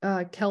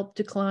kelp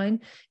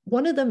decline.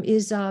 One of them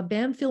is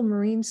Banfield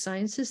Marine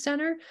Sciences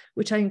Center,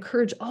 which I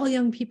encourage all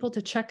young people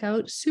to check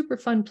out. Super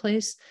fun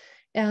place.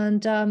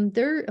 And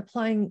they're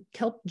applying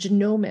kelp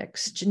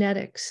genomics,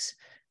 genetics,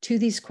 to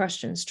these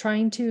questions,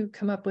 trying to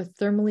come up with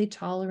thermally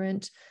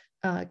tolerant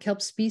kelp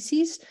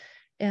species.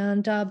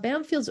 And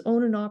Banfield's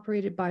owned and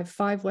operated by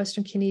 5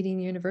 Western Canadian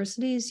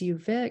universities: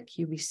 UVic,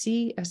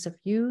 UBC,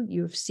 SFU,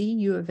 U of C,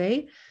 U of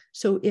A.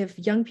 So if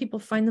young people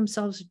find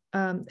themselves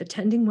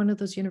attending one of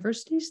those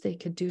universities, they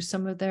could do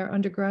some of their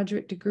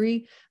undergraduate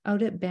degree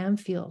out at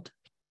Banfield.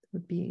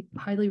 Would be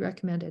highly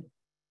recommended.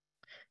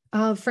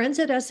 Friends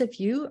at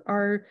SFU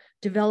are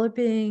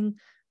developing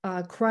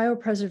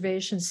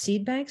cryopreservation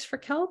seed banks for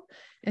kelp.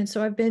 And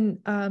so I've been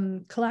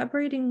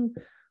collaborating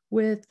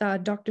with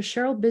Dr.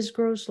 Cheryl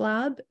Bisgrove's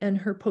lab and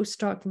her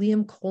postdoc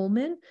Liam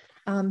Coleman,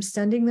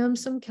 sending them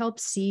some kelp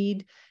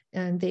seed,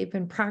 and they've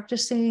been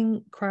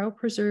practicing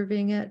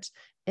cryopreserving it.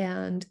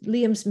 And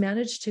Liam's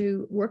managed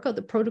to work out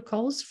the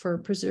protocols for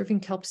preserving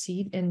kelp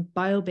seed and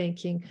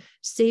biobanking,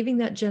 saving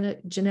that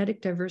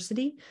genetic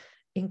diversity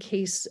in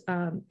case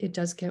it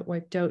does get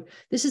wiped out.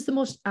 This is the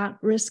most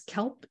at-risk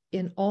kelp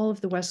in all of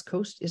the West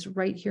Coast, is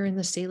right here in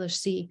the Salish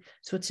Sea.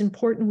 So it's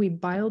important we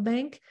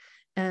biobank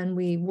and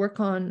we work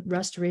on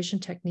restoration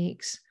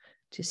techniques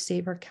to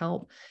save our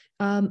kelp.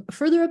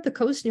 Further up the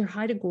coast near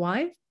Haida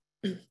Gwaii,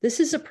 this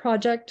is a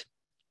project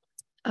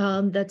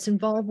that's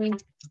involving,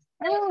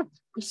 oh,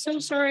 I'm so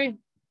sorry.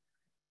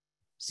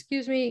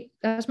 Excuse me,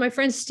 that's my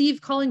friend Steve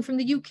calling from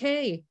the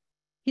UK.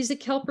 He's a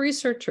kelp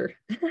researcher.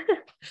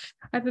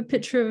 I have a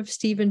picture of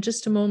Steve in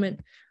just a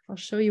moment. I'll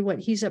show you what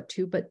he's up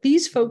to. But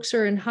these folks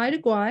are in Haida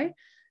Gwaii.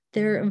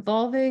 They're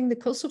involving the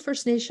Coastal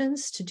First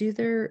Nations to do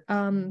their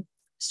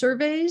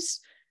surveys,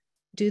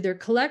 do their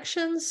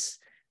collections,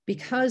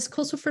 because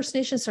Coastal First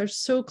Nations are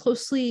so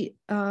closely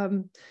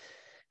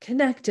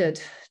connected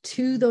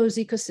to those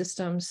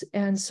ecosystems.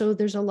 And so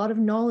there's a lot of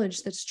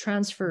knowledge that's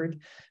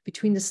transferred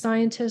between the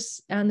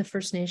scientists and the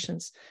First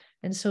Nations.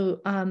 And so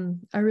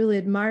I really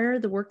admire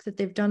the work that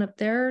they've done up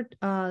there.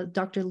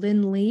 Dr.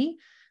 Lynn Lee,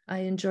 I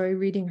enjoy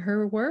reading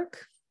her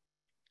work.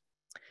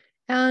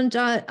 And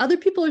other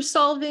people are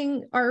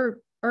solving our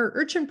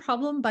urchin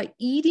problem by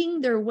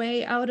eating their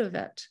way out of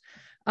it.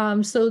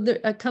 So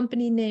a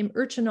company named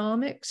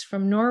Urchinomics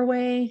from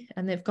Norway,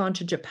 and they've gone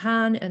to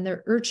Japan, and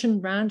they're urchin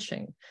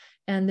ranching.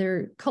 And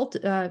they're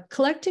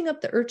collecting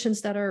up the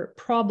urchins that are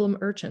problem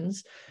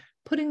urchins,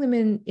 putting them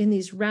in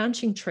these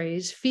ranching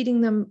trays, feeding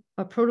them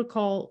a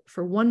protocol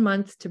for 1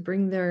 month to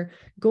bring their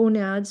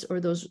gonads or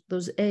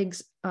those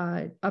eggs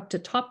up to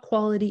top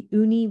quality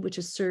uni, which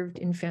is served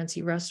in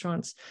fancy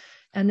restaurants.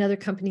 Another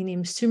company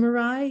named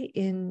Sumarai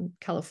in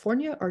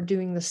California are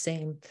doing the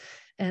same.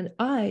 And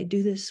I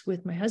do this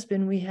with my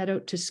husband. We head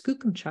out to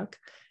Skookumchuck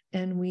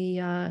and we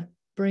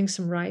bring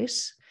some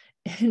rice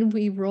and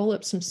we roll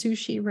up some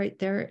sushi right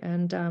there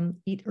and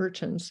eat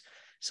urchins.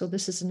 So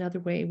this is another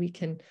way we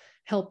can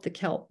help the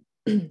kelp.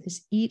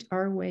 Is eat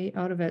our way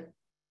out of it.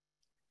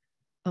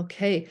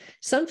 Okay,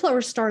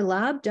 Sunflower Star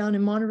Lab down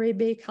in Monterey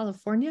Bay,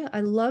 California.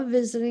 I love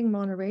visiting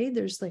Monterey.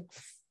 There's like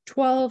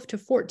 12 to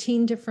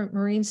 14 different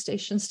marine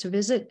stations to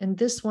visit, and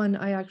this one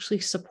I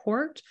actually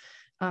support.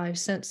 I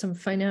sent some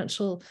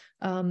financial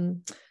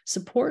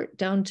support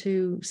down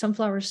to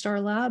Sunflower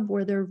Star Lab,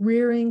 where they're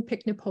rearing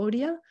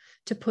Pycnopodia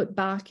to put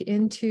back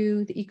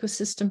into the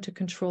ecosystem to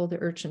control the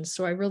urchins.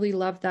 So I really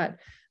love that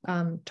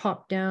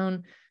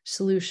top-down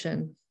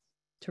solution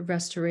to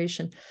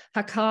restoration.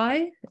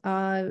 Hakai,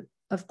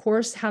 of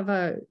course, have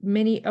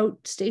many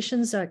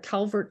outstations at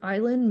Calvert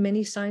Island,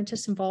 many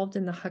scientists involved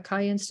in the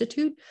Hakai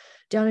Institute.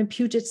 Down in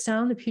Puget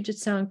Sound, the Puget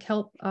Sound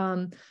Kelp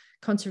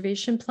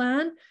Conservation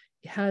Plan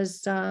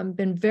has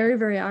been very,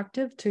 very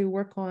active to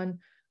work on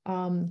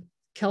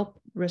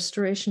kelp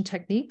restoration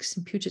techniques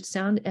in Puget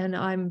Sound. And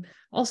I'm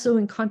also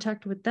in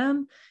contact with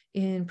them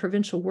in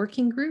provincial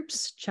working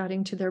groups,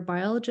 chatting to their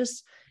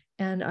biologists.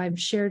 And I've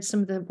shared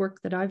some of the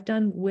work that I've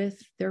done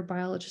with their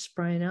biologist,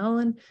 Brian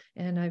Allen,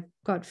 and I've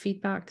got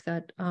feedback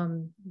that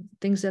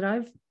things that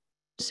I've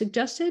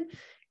suggested,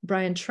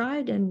 Brian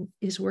tried and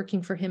is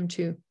working for him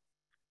too.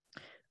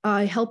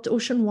 I helped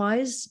Ocean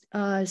Wise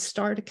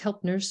start a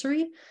kelp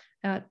nursery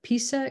at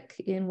PSEC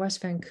in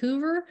West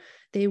Vancouver.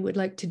 They would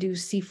like to do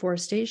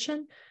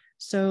seaforestation.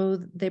 So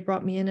they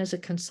brought me in as a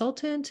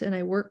consultant and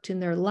I worked in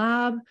their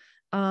lab.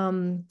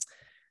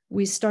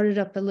 We started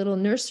up a little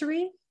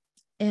nursery.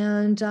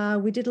 And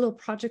we did a little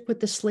project with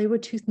the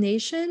Tsleil-Waututh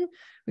Nation.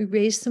 We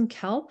raised some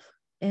kelp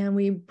and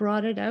we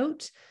brought it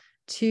out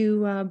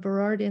to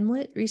Burrard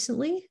Inlet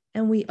recently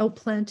and we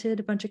outplanted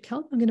a bunch of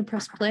kelp. I'm going to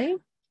press play.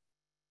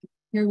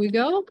 Here we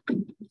go.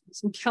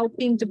 Some kelp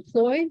being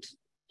deployed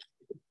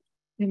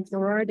in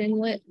Burrard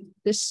Inlet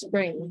this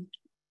spring.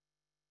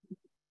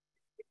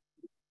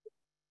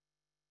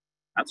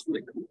 That's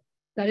really cool.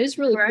 That is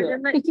really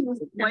cool.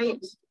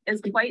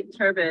 is quite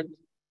turbid.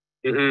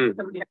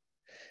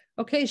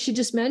 Okay, she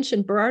just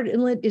mentioned Burrard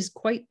Inlet is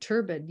quite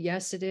turbid.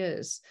 Yes, it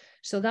is.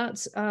 So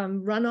that's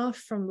runoff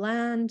from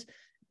land,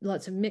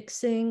 lots of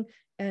mixing,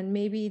 and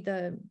maybe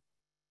the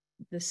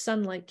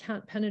sunlight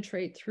can't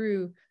penetrate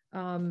through,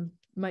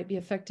 might be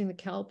affecting the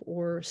kelp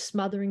or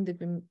smothering the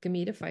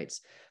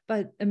gametophytes.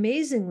 But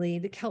amazingly,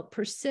 the kelp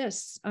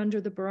persists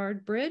under the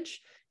Burrard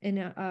Bridge.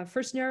 In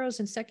first narrows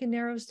and second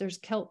narrows, there's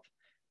kelp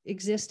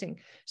existing.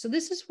 So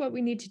this is what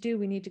we need to do.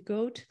 We need to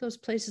go to those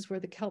places where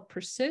the kelp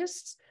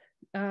persists,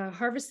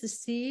 harvest the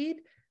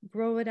seed,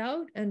 grow it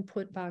out, and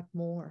put back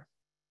more.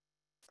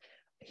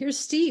 Here's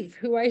Steve,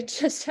 who I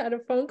just had a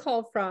phone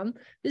call from.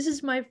 This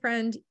is my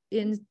friend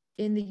in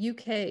the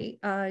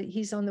UK.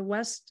 He's on the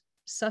West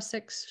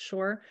Sussex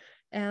shore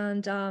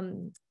and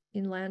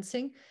in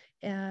Lansing.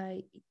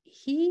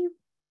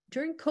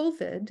 During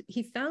COVID,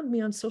 he found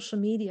me on social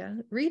media,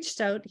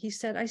 reached out. He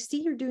said, I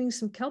see you're doing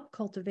some kelp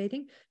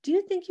cultivating. Do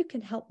you think you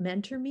can help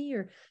mentor me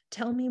or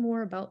tell me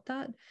more about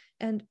that?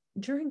 And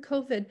during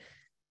COVID,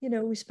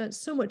 we spent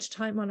so much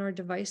time on our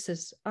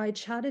devices. I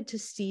chatted to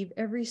Steve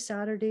every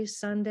Saturday,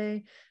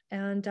 Sunday,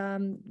 and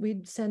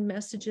we'd send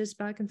messages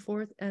back and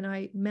forth. And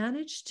I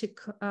managed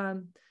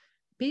to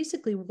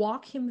basically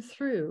walk him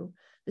through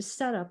the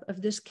setup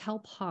of this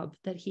kelp hub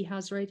that he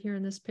has right here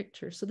in this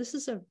picture. So this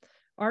is an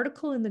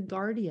article in The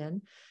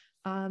Guardian.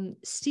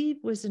 Steve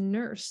was a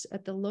nurse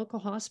at the local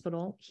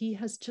hospital. He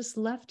has just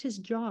left his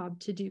job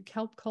to do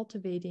kelp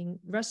cultivating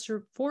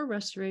for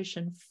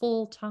restoration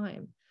full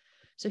time.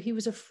 So he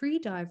was a free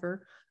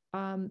diver,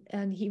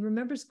 and he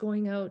remembers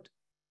going out.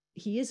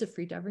 He is a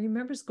free diver. He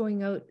remembers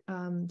going out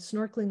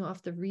snorkeling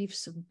off the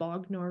reefs of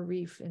Bognor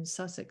Reef in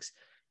Sussex,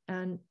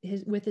 and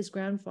with his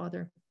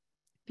grandfather.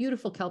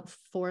 Beautiful kelp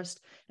forest,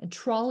 and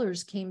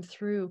trawlers came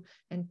through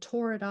and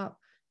tore it up.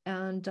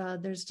 And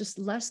there's just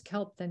less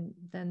kelp than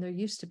there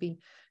used to be.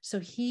 So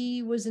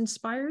he was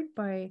inspired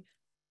by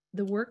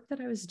the work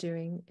that I was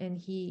doing, and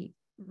he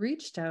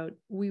reached out.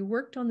 We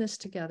worked on this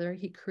together.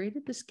 He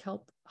created this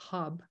kelp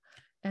hub,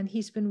 and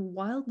he's been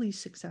wildly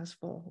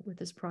successful with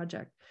this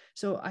project.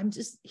 So I'm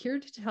just here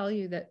to tell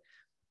you that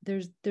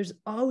there's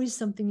always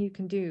something you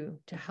can do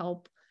to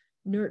help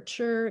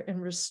nurture and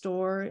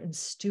restore and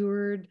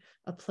steward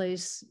a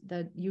place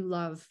that you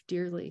love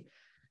dearly.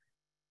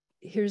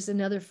 Here's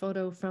another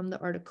photo from the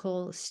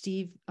article.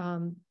 Steve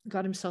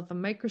got himself a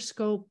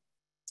microscope.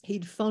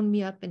 He'd phone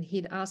me up and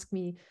he'd ask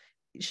me,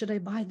 should I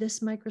buy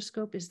this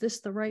microscope? Is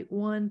this the right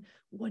one?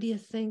 What do you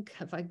think?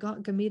 Have I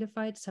got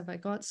gametophytes? Have I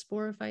got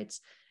sporophytes?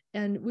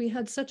 And we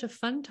had such a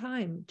fun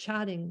time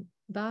chatting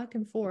back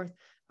and forth.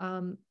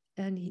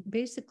 And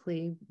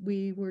basically,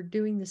 we were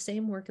doing the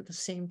same work at the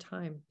same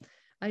time.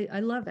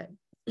 I love it.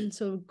 And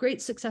so great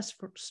success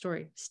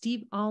story.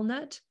 Steve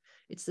Allnut.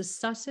 It's the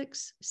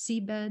Sussex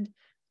Seabed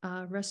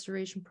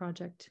Restoration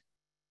Project.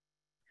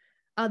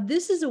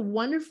 This is a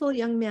wonderful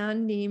young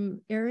man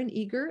named Aaron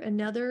Eager,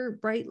 another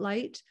bright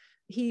light.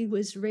 He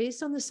was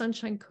raised on the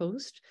Sunshine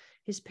Coast.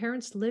 His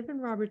parents live in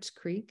Roberts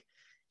Creek.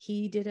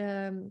 He did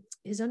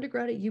his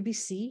undergrad at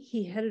UBC.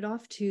 He headed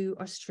off to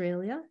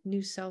Australia,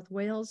 New South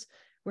Wales,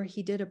 where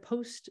he did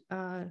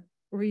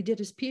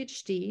his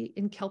PhD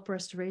in kelp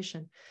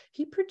restoration.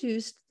 He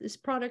produced this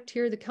product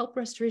here, the Kelp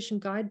Restoration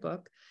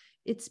Guidebook.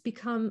 It's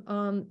become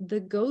the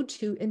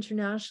go-to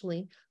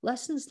internationally,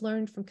 lessons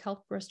learned from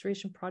kelp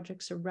restoration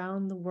projects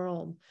around the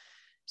world.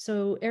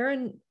 So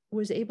Aaron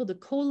was able to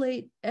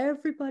collate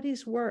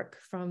everybody's work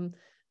from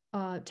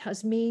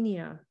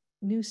Tasmania,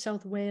 New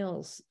South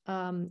Wales,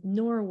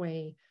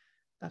 Norway,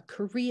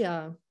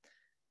 Korea,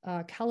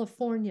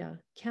 California,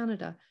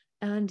 Canada.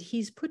 And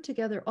he's put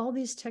together all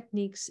these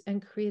techniques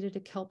and created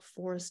a kelp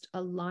forest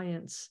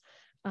alliance.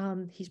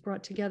 He's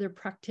brought together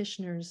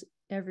practitioners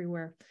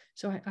everywhere.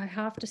 So I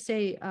have to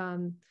say,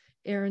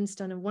 Aaron's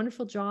done a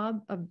wonderful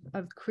job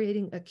of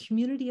creating a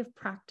community of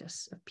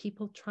practice of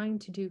people trying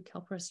to do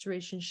kelp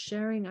restoration,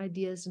 sharing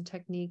ideas and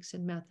techniques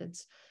and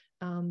methods.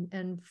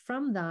 And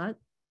from that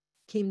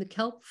came the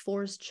Kelp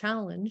Forest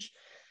Challenge,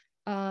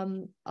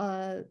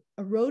 a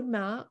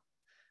roadmap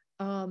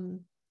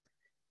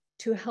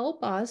to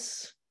help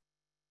us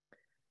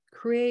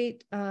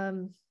create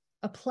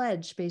a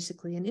pledge,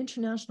 basically, an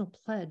international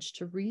pledge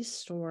to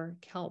restore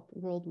kelp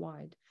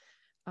worldwide.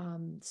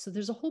 So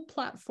there's a whole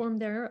platform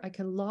there. I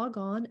can log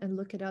on and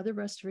look at other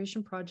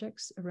restoration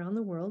projects around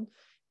the world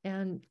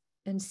and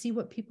see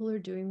what people are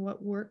doing,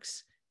 what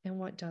works and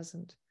what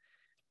doesn't.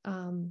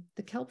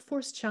 The Kelp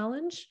Forest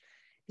Challenge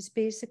is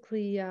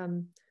basically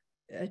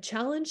a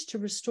challenge to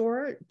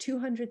restore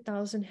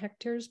 200,000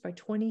 hectares by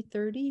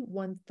 2030,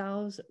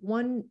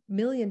 1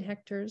 million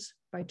hectares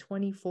by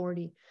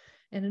 2040.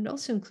 And it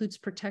also includes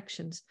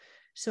protections.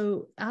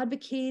 So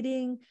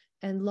advocating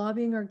and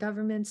lobbying our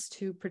governments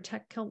to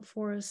protect kelp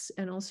forests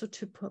and also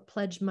to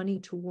pledge money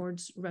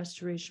towards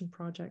restoration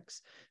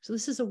projects. So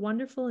this is a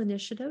wonderful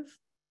initiative,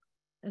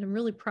 and I'm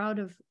really proud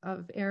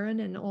of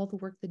Aaron and all the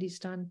work that he's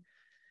done.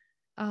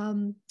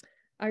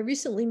 I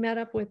recently met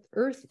up with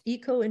Earth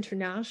Eco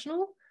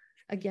International,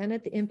 again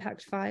at the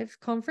Impact 5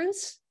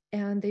 conference,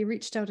 and they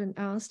reached out and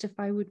asked if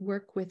I would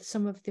work with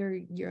some of their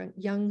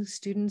young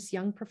students,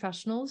 young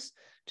professionals,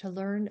 to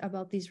learn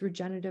about these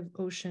regenerative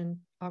ocean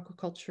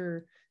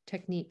aquaculture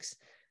techniques.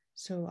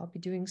 So I'll be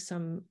doing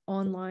some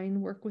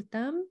online work with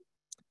them,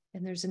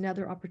 and there's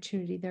another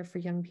opportunity there for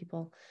young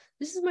people.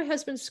 This is my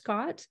husband,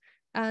 Scott,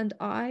 and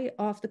I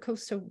off the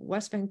coast of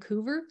West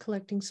Vancouver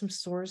collecting some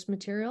source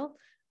material.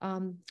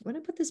 When I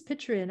put this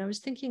picture in, I was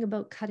thinking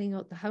about cutting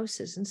out the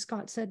houses, and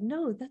Scott said,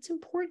 no, that's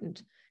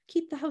important.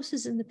 Keep the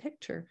houses in the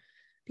picture,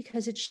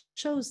 because it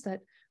shows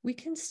that we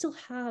can still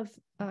have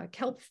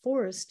kelp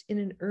forest in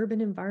an urban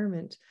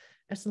environment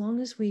as long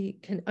as we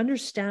can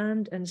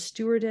understand and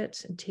steward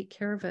it and take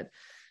care of it.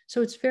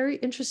 So it's very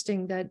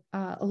interesting that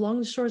along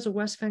the shores of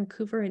West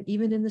Vancouver and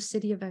even in the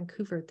city of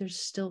Vancouver, there's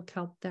still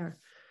kelp there.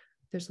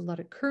 There's a lot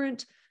of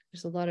current,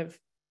 there's a lot of,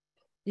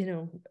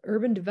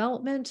 urban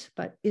development,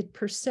 but it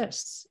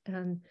persists.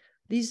 And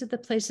these are the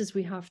places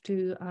we have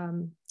to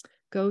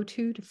go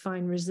to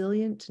find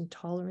resilient and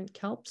tolerant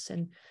kelps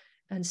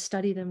and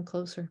study them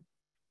closer.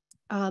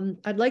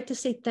 I'd like to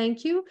say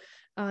thank you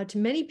to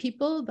many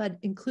people, but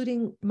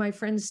including my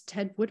friends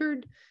Ted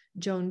Woodard,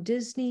 Joan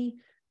Disney,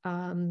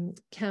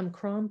 Cam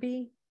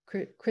Crombie,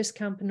 Chris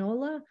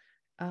Campanola,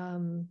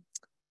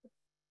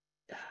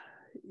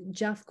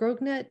 Jeff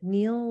Grognet,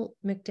 Neil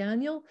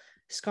McDaniel,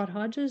 Scott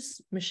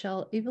Hodges,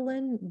 Michelle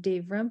Evelyn,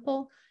 Dave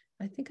Rempel.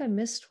 I think I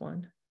missed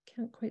one.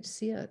 Can't quite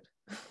see it.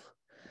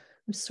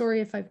 I'm sorry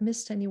if I've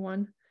missed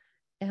anyone.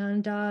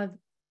 And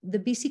the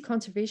BC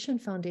Conservation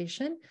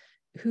Foundation,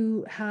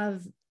 who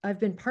I've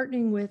been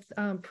partnering with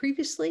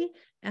previously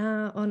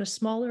on a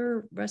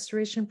smaller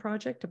restoration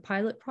project, a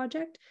pilot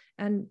project,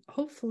 and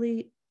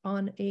hopefully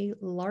on a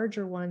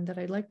larger one that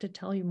I'd like to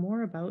tell you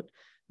more about.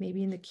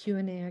 Maybe in the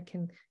Q&A, I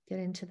can get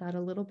into that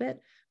a little bit.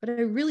 But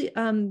I really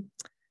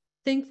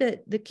think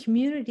that the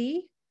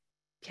community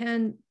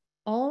can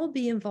all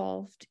be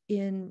involved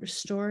in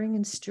restoring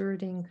and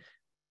stewarding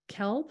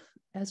kelp,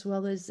 as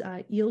well as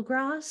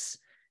eelgrass,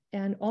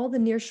 and all the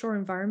nearshore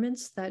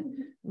environments that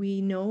we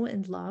know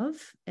and love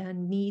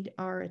and need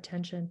our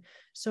attention.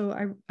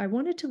 So I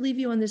wanted to leave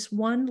you on this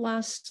one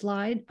last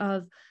slide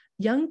of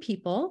young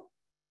people.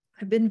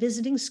 I've been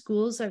visiting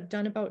schools. I've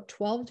done about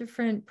 12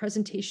 different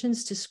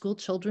presentations to school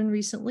children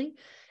recently.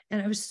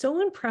 And I was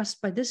so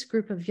impressed by this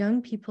group of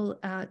young people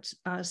at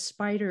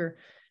Spider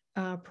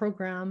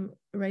program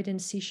right in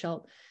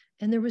Seashell.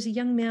 And there was a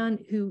young man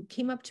who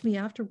came up to me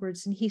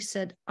afterwards and he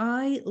said,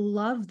 I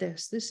love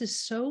this. This is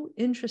so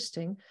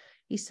interesting.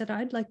 He said,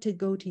 I'd like to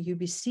go to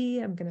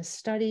UBC. I'm going to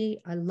study.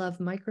 I love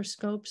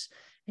microscopes.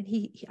 And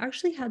he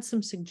actually had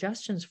some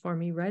suggestions for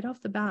me right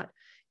off the bat.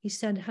 He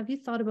said, have you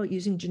thought about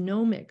using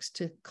genomics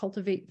to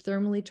cultivate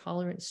thermally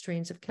tolerant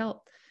strains of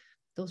kelp?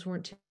 Those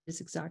weren't his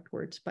exact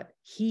words, but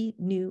he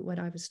knew what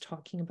I was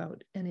talking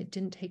about, and it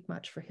didn't take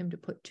much for him to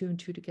put 2 and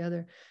 2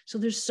 together. So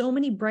there's so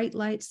many bright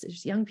lights.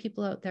 There's young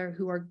people out there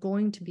who are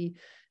going to be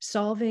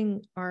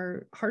solving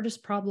our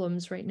hardest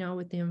problems right now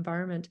with the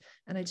environment.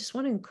 And I just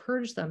want to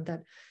encourage them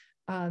that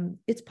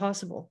it's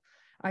possible.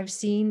 I've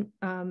seen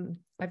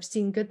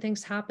good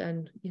things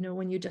happen,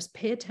 when you just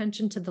pay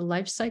attention to the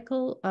life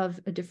cycle of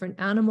a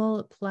different animal,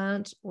 a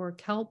plant, or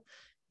kelp.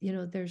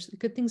 There's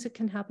good things that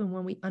can happen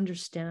when we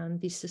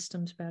understand these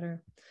systems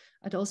better.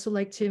 I'd also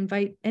like to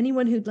invite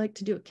anyone who'd like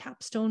to do a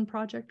capstone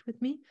project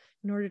with me.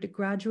 In order to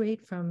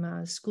graduate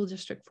from School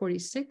District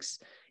 46,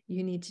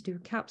 you need to do a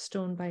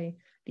capstone by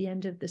the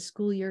end of the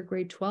school year,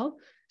 grade 12.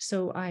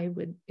 So I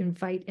would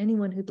invite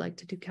anyone who'd like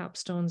to do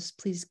capstones,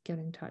 please get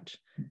in touch.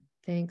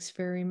 Thanks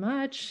very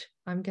much.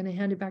 I'm going to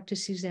hand it back to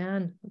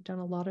Suzanne. We've done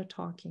a lot of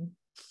talking.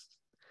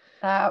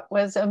 That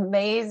was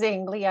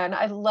amazing, Lee-Ann.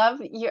 I love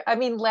you. I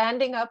mean,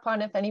 landing up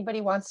on if anybody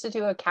wants to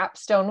do a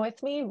capstone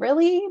with me,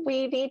 really,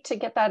 we need to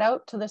get that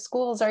out to the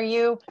schools. How are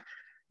you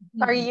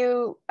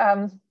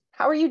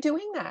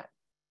doing that?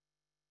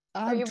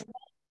 I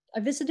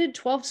visited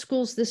 12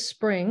 schools this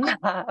spring.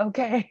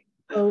 Okay.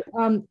 So,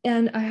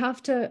 and I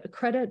have to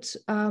credit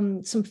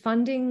some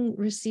funding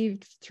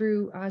received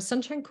through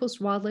Sunshine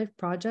Coast Wildlife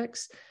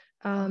Projects.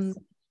 Awesome.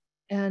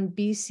 And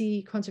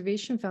BC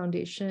Conservation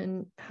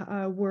Foundation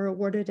were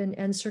awarded an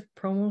NSERC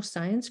Promo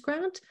Science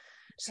Grant.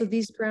 So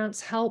these grants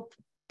help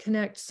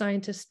connect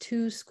scientists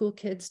to school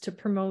kids to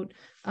promote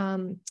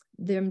them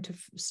to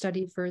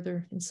study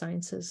further in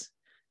sciences.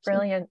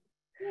 Brilliant.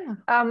 So,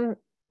 yeah.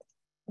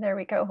 There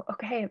we go.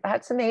 Okay,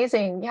 that's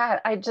amazing. Yeah,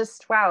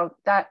 wow,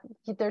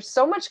 there's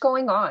so much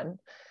going on.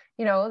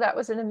 That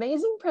was an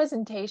amazing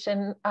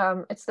presentation.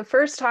 It's the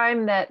first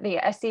time that the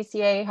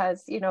SCCA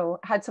has,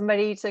 had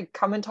somebody to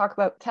come and talk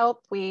about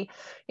kelp. We've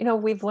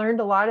learned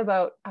a lot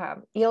about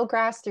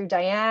eelgrass through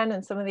Diane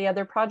and some of the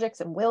other projects,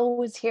 and Will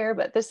was here,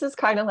 but this is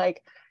kind of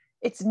like,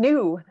 it's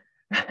new.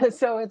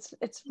 So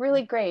it's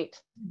really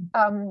great.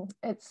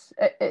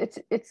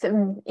 It's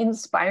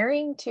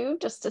inspiring too,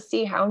 just to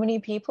see how many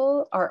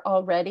people are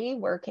already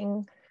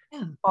working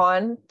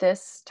on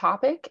this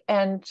topic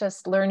and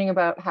just learning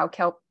about how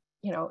kelp,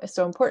 is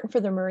so important for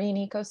the marine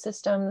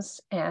ecosystems.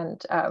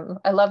 And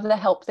I love the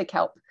help the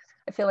kelp.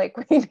 I feel like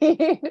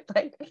we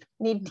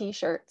need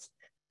t-shirts.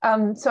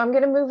 So I'm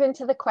going to move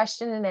into the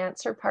question and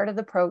answer part of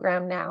the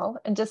program now,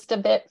 and just a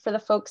bit for the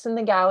folks in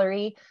the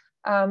gallery.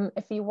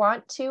 If you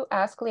want to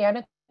ask Lee-Ann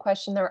a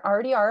question, there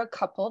already are a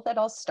couple that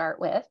I'll start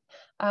with.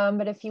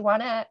 But if you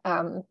want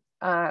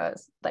to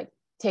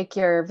take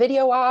your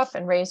video off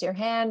and raise your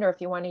hand, or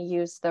if you want to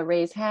use the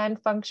raise hand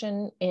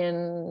function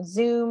in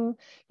Zoom,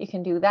 you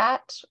can do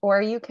that,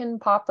 or you can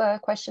pop a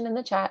question in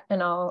the chat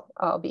and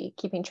I'll be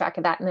keeping track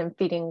of that and then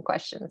feeding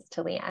questions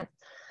to Lee-Ann.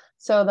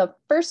 So the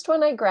first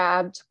one I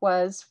grabbed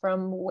was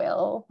from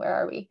Will. Where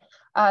are we?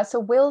 So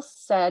Will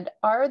said,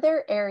 are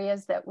there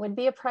areas that would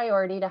be a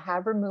priority to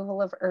have removal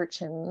of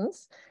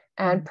urchins?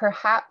 And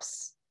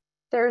perhaps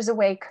there's a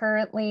way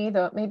currently,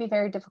 though it may be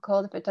very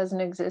difficult if it doesn't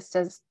exist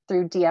as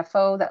through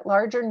DFO, that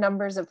larger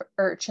numbers of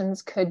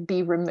urchins could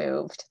be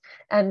removed.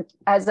 And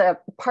as a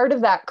part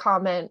of that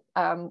comment,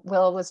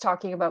 Will was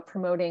talking about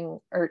promoting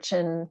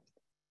urchin,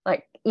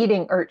 like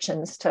eating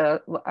urchins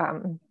to,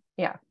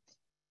 yeah.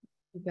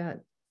 You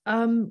bet.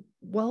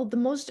 Well, the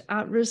most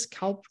at-risk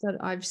kelp that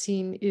I've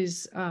seen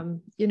is,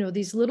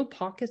 these little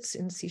pockets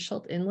in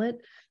Seashell Inlet,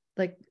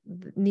 like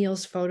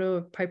Neil's photo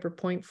of Piper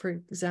Point, for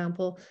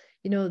example.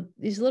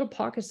 These little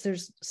pockets,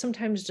 there's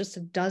sometimes just a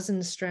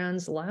dozen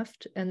strands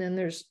left, and then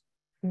there's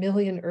a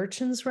million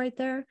urchins right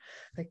there.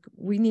 Like,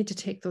 we need to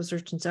take those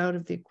urchins out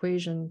of the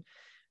equation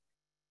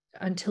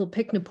until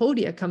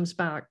Pycnopodia comes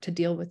back to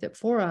deal with it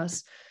for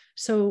us.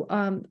 So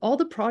all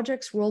the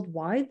projects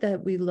worldwide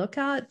that we look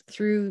at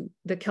through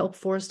the Kelp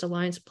Forest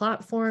Alliance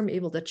platform,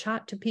 able to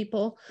chat to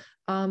people,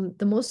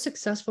 the most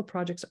successful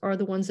projects are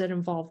the ones that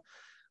involve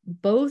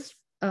both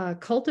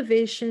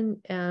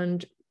cultivation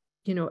and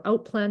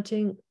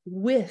outplanting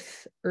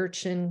with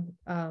urchin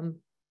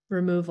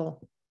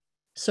removal.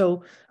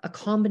 So a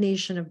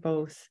combination of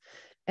both.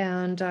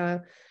 And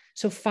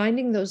so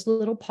finding those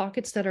little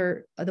pockets that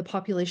are, the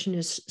population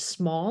is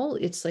small,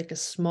 it's like a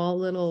small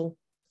little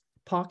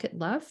pocket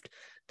left,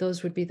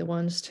 those would be the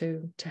ones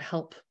to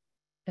help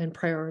and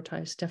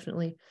prioritize,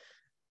 definitely.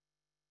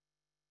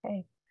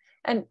 Okay.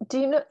 And do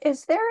you know,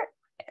 is there,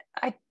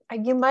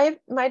 you might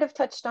have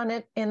touched on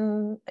it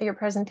in your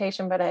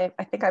presentation, but I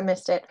think I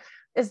missed it.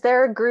 Is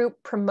there a group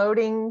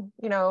promoting,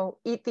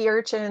 eat the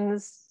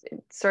urchins,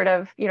 sort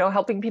of,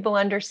 helping people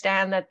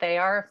understand that they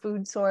are a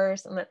food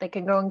source and that they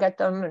can go and get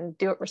them and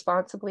do it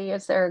responsibly?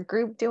 Is there a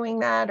group doing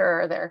that,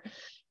 or are there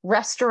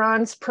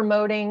restaurants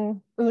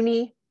promoting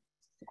uni?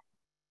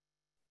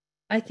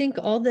 I think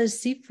all the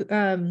seafood,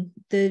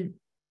 the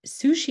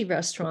sushi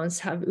restaurants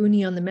have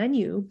uni on the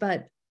menu,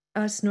 but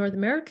us North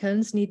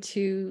Americans need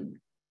to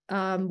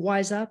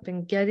wise up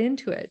and get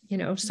into it,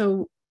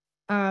 So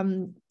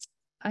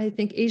I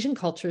think Asian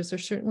cultures are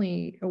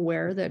certainly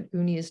aware that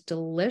uni is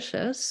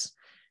delicious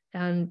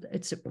and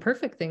it's a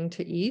perfect thing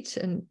to eat,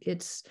 and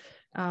it's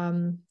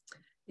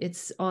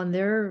on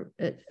their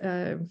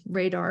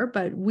radar,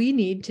 but we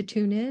need to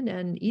tune in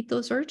and eat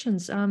those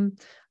urchins. I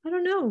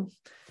don't know.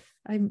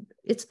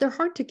 They're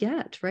hard to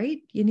get, right?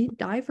 You need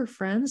diver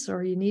friends,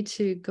 or you need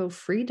to go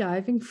free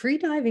diving. Free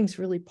diving is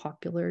really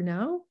popular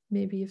now.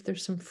 Maybe if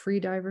there's some free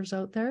divers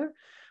out there,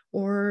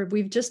 or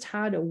we've just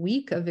had a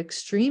week of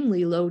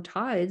extremely low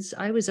tides.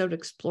 I was out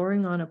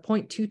exploring on a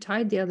 0.2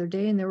 tide the other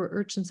day, and there were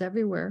urchins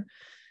everywhere.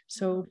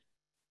 So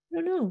I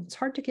don't know. It's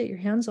hard to get your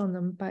hands on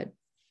them, but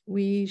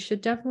we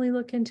should definitely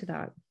look into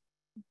that.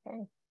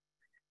 Okay.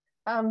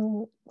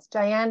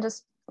 Diane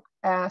just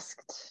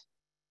asked,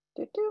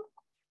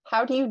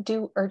 how do you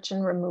do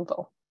urchin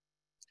removal?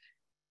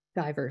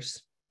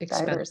 Divers.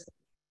 Divers.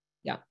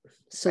 Yeah.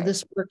 So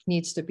this work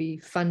needs to be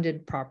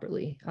funded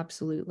properly.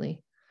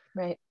 Absolutely.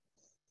 Right.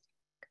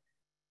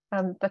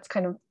 That's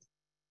kind of,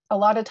 a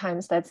lot of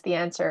times that's the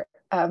answer.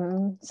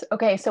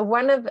 Okay, so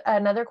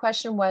another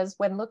question was,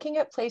 when looking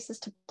at places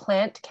to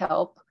plant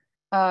kelp,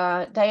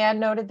 Diane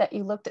noted that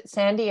you looked at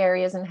sandy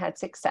areas and had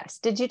success.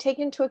 Did you take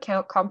into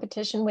account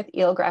competition with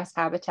eelgrass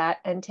habitat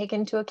and take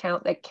into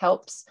account that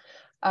kelps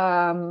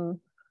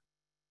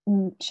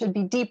should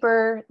be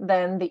deeper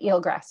than the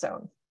eelgrass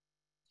zone?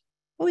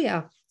 Oh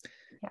yeah.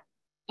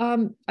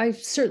 I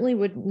certainly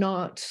would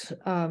not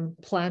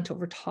plant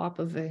over top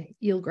of a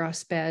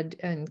eelgrass bed,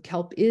 and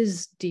kelp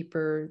is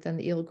deeper than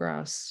the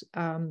eelgrass.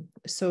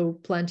 So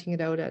planting it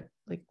out at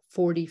like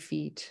 40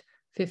 feet,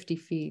 50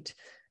 feet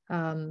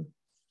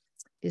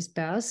is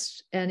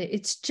best. And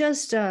it's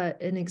just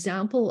an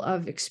example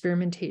of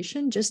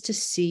experimentation, just to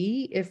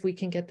see if we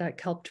can get that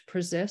kelp to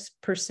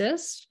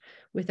persist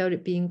without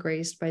it being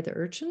grazed by the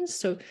urchins.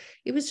 So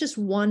it was just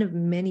one of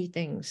many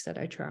things that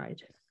I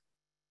tried.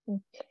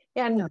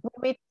 Yeah, and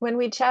when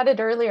we chatted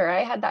earlier,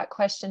 I had that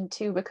question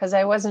too, because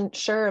I wasn't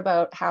sure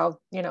about how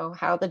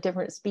the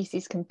different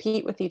species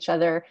compete with each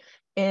other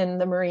in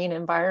the marine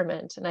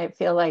environment. And I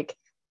feel like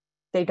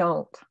they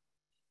don't.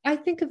 I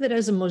think of it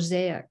as a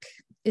mosaic.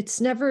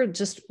 It's never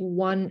just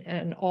one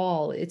and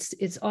all. It's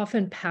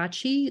often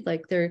patchy.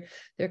 Like there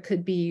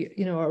could be,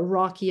 you know, a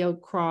rocky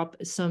outcrop,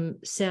 some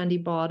sandy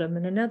bottom,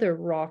 and another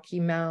rocky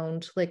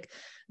mound. Like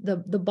the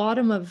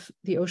bottom of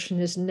the ocean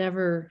is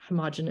never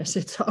homogeneous.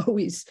 It's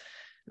always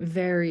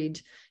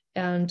varied.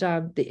 And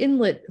the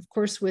inlet, of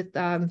course, with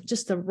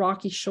just the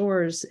rocky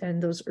shores,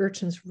 and those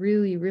urchins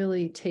really,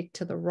 really take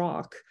to the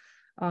rock.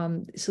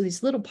 So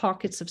these little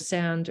pockets of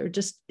sand are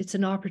just, it's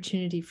an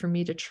opportunity for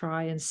me to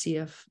try and see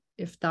if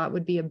that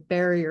would be a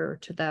barrier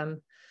to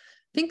them.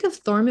 Think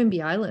of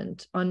Thormanby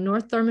Island. On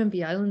North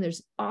Thormanby Island,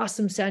 there's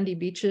awesome sandy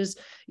beaches.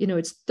 You know,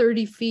 it's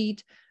 30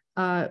 feet,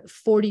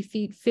 40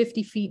 feet,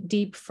 50 feet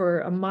deep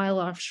for a mile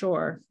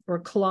offshore or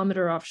a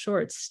kilometer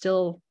offshore. It's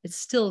still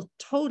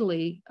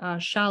totally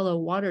shallow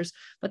waters,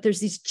 but there's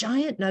these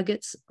giant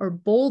nuggets or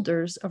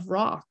boulders of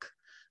rock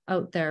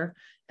out there.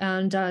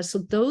 And so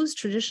those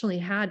traditionally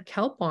had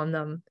kelp on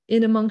them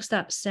in amongst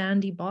that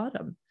sandy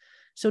bottom.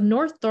 So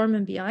North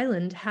Thormanby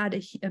Island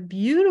had a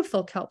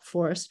beautiful kelp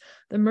forest.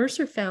 The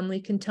Mercer family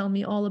can tell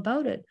me all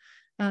about it.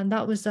 And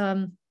that was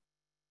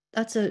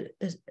that's a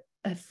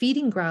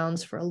feeding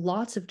grounds for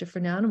lots of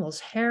different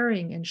animals.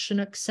 Herring and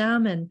Chinook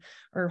salmon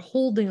are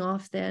holding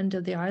off the end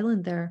of the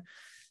island there.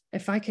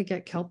 If I could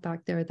get kelp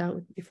back there,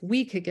 if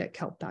we could get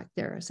kelp back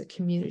there as a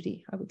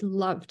community, I would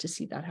love to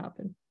see that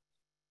happen.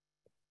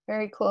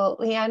 Very cool.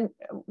 Lee-Ann,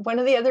 one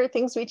of the other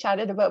things we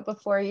chatted about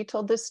before, you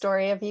told this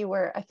story of you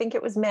were, I think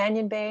it was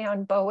Mannion Bay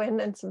on Bowen,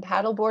 and some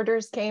paddle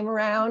boarders came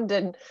around.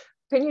 And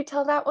can you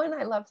tell that one?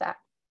 I love that.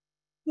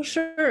 Well,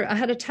 sure. I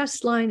had a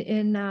test line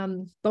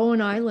in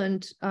Bowen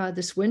Island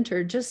this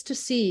winter just to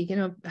see, you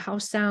know, how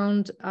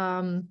sound.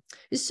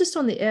 It's just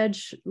on the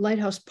edge,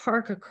 Lighthouse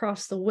Park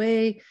across the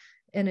way,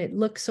 and it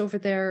looks over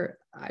there.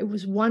 I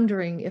was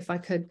wondering if I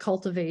could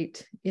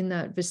cultivate in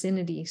that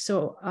vicinity.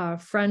 So a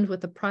friend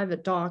with a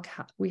private dock,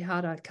 we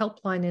had a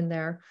kelp line in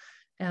there,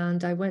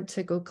 and I went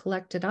to go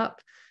collect it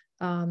up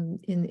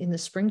in the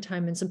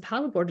springtime, and some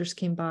paddleboarders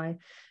came by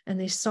and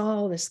they saw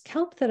all this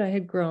kelp that I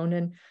had grown,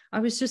 and I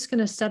was just going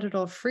to set it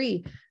all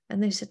free.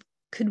 And they said,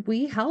 could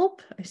we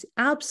help? I said,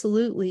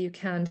 absolutely, you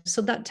can.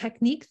 So that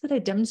technique that I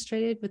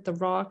demonstrated with the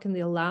rock and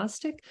the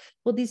elastic,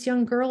 well, these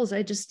young girls,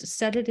 I just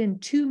set it in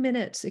 2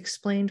 minutes,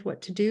 explained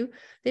what to do.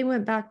 They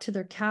went back to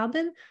their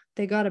cabin.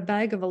 They got a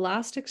bag of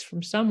elastics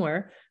from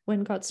somewhere, went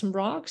and got some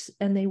rocks,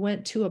 and they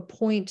went to a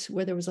point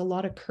where there was a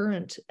lot of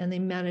current, and they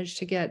managed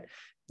to get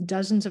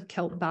dozens of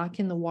kelp back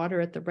in the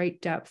water at the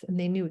right depth, and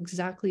they knew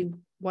exactly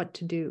what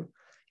to do.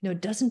 You know,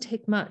 it doesn't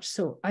take much.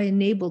 So I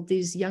enabled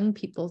these young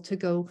people to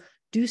go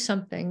do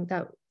something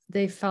that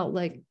they felt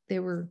like they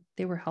were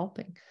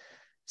helping.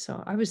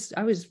 So I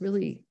was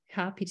really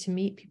happy to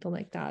meet people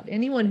like that.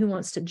 Anyone who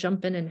wants to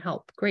jump in and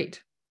help,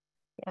 great.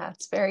 Yeah,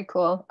 it's very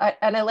cool.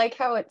 And I like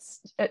how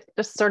it's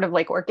just sort of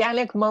like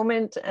organic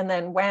moment, and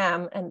then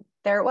wham, and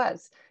there it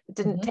was. It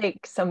didn't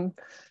take some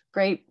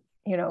great,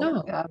 you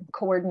know,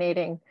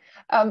 coordinating.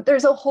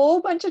 There's a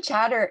whole bunch of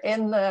chatter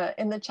in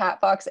the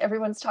chat box.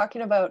 Everyone's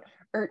talking about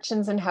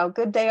urchins and how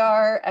good they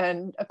are,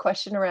 and a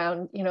question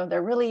around, you know,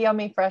 they're really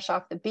yummy fresh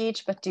off the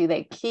beach, but do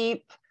they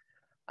keep?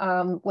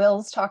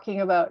 Will's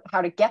talking about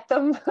how to get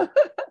them.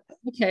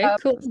 Okay,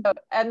 cool. So,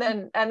 and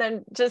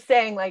then just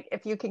saying, like,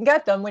 if you can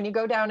get them, when you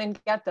go down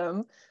and get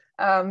them,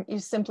 you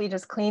simply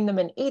just clean them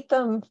and eat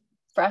them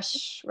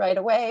fresh right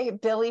away.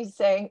 Billy's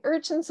saying,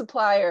 urchin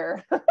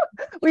supplier.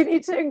 We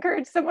need to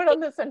encourage someone on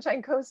the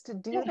Sunshine Coast to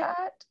do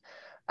that.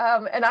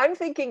 And I'm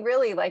thinking,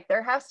 really, like,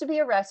 there has to be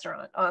a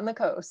restaurant on the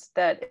coast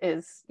that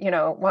is, you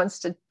know, wants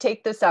to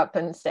take this up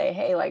and say,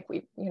 hey, like,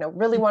 we, you know,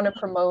 really want to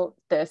promote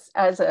this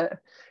as a,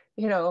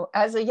 you know,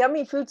 as a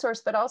yummy food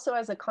source, but also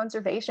as a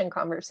conservation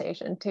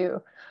conversation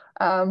too.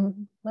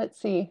 Let's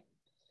see.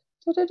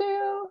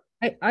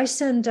 I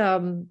send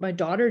my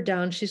daughter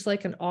down. She's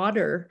like an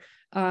otter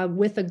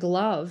with a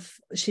glove.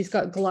 She's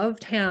got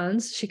gloved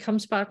hands. She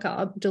comes back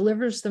up,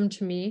 delivers them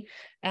to me.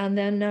 And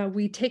then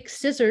we take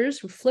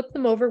scissors, we flip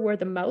them over where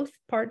the mouth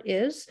part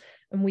is,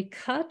 and we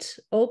cut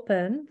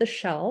open the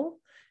shell,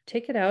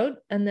 take it out,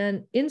 and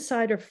then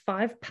inside are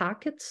 5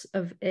 packets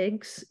of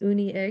eggs,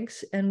 uni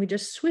eggs, and we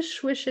just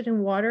swish it in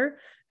water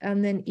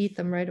and then eat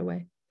them right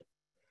away.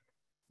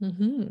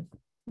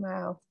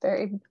 Wow,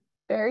 very,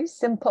 very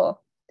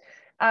simple.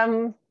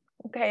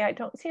 Okay, I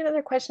don't see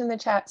another question in the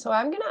chat, so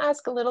I'm going to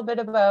ask a little bit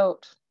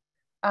about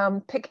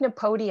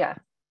Pycnopodia.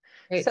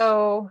 Great.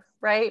 So,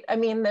 right, I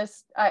mean,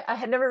 I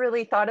had never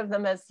really thought of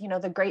them as, you know,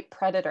 the great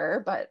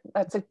predator, but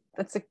that's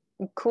a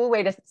cool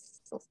way to,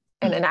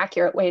 and an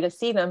accurate way to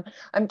see them.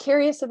 I'm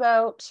curious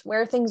about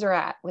where things are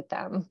at with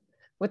them,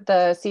 with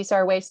the sea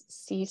star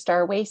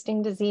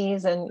wasting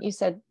disease, and you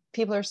said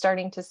people are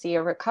starting to see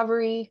a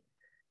recovery.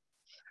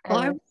 Well,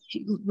 I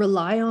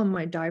rely on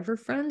my diver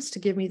friends to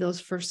give me those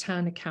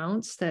firsthand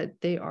accounts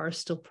that they are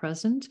still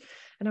present.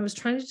 And I was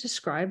trying to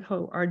describe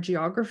how our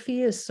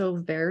geography is so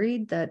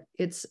varied that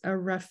it's a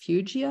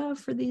refugia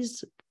for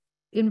these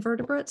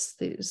invertebrates.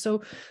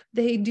 So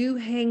they do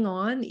hang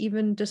on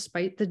even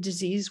despite the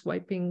disease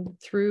wiping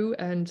through.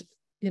 And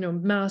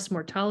mass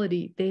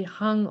mortality, they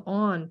hung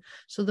on.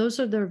 So those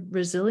are the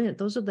resilient,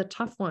 those are the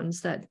tough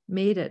ones that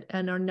made it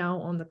and are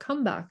now on the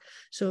comeback.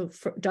 So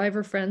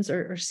diver friends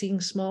are seeing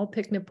small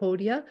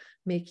pycnopodia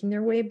making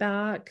their way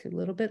back, a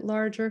little bit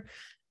larger.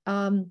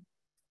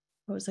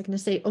 What was I going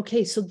to say?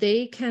 Okay, so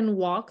they can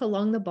walk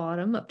along the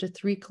bottom up to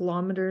 3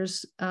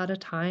 kilometers at a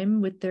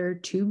time with their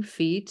tube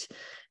feet,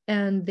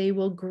 and they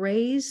will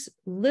graze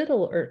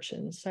little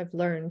urchins, I've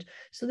learned.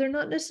 So they're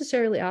not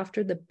necessarily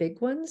after the big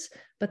ones,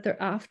 but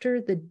they're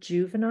after the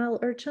juvenile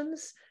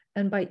urchins.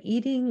 And by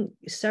eating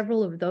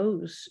several of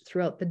those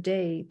throughout the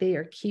day, they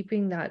are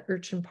keeping that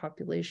urchin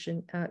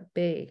population at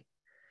bay.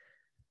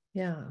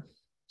 Yeah.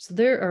 So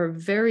they're a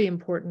very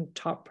important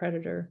top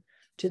predator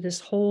to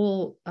this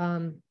whole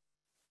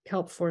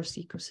kelp forest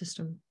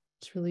ecosystem.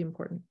 It's really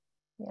important.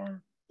 Yeah.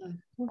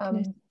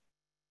 Okay.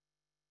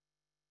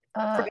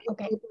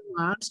 Okay.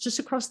 Labs just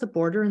across the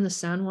border in the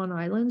San Juan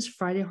Islands,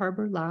 Friday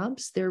Harbor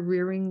Labs, they're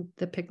rearing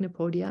the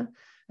pycnopodia,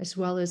 as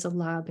well as a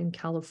lab in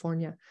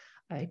California.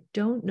 I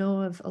don't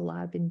know of a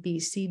lab in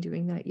BC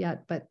doing that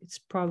yet, but it's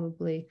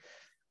probably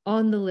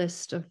on the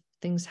list of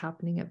things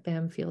happening at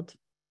Bamfield.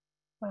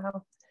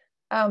 Wow.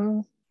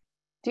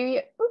 Do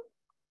you,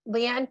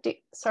 Lee-Ann,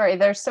 sorry,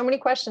 there's so many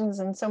questions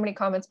and so many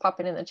comments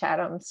popping in the chat.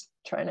 I'm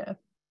trying to.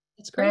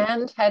 That's great.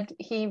 Rand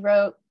he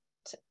wrote,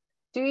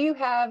 do you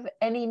have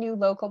any new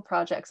local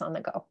projects on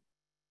the go?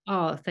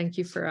 Oh, thank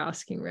you for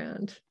asking,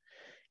 Rand.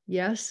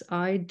 Yes,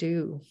 I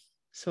do.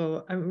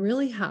 So I'm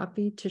really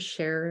happy to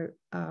share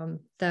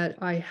that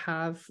I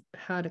have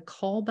had a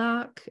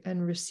callback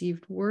and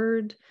received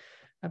word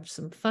of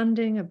some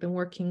funding. I've been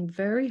working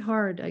very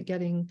hard at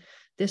getting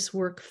this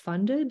work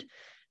funded,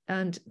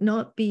 and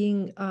not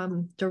being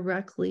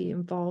directly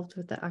involved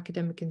with the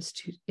academic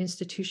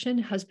institution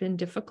has been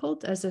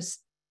difficult. As a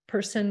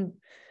person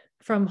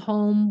from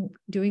home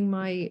doing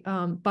my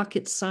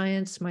bucket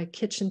science, my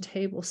kitchen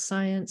table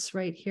science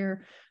right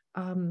here,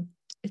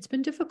 it's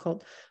been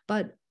difficult.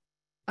 But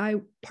I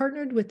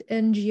partnered with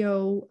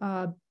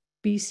NGO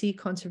BC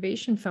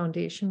Conservation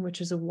Foundation,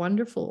 which is a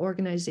wonderful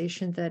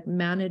organization that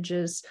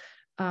manages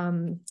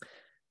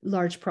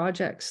large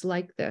projects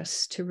like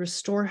this to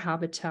restore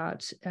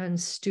habitat and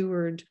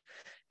steward.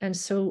 And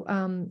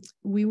so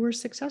we were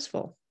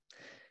successful.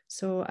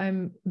 So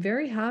I'm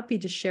very happy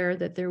to share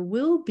that there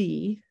will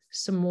be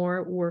some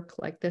more work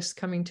like this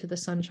coming to the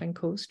Sunshine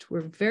Coast.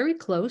 We're very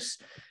close.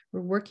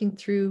 We're working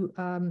through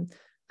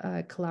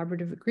a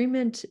collaborative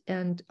agreement,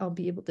 and I'll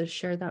be able to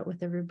share that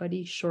with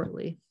everybody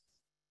shortly.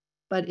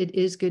 But it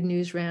is good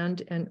news,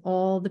 Rand, and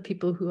all the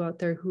people who out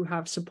there who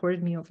have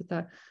supported me over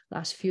the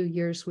last few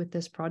years with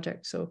this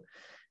project. So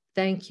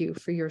thank you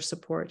for your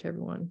support,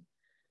 everyone.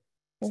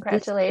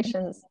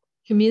 Congratulations. This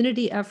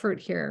community effort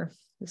here.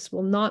 This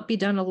will not be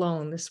done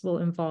alone. This will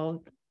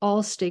involve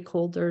all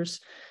stakeholders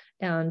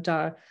and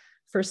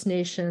First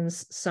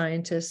Nations,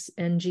 scientists,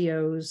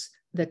 NGOs,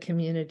 the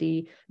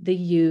community, the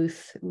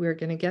youth. We're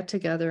going to get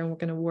together and we're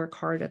going to work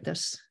hard at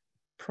this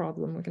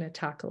problem. We're going to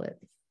tackle it.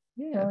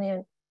 Yeah.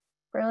 Brilliant.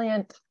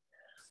 Brilliant.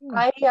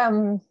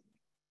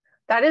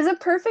 That is a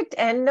perfect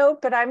end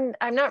note, but I'm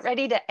not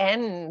ready to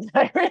end.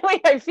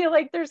 I feel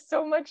like there's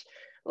so much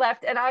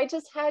left, and I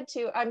just had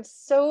to. I'm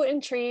so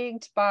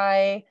intrigued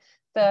by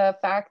the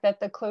fact that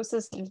the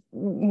closest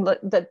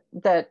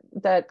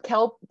that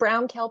kelp,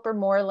 brown kelp, are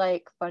more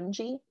like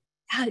fungi.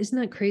 Yeah, isn't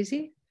that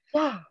crazy?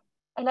 Yeah,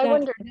 and I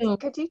wondered,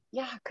 could you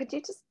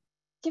just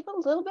give a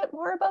little bit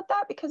more about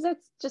that, because it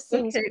just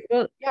seems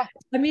well, yeah.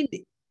 I mean,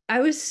 I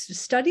was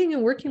studying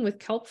and working with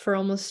kelp for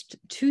almost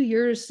 2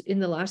 years in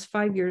the last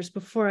 5 years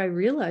before I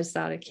realized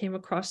that. I came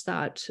across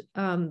that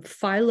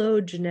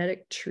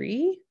phylogenetic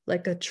tree,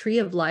 like a tree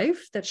of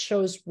life that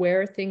shows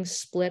where things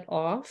split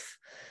off.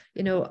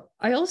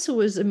 I also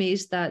was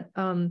amazed that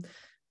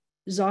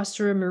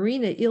Zostera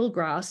marina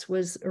eelgrass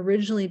was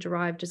originally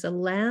derived as a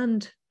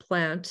land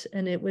plant,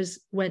 and it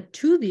went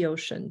to the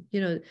ocean.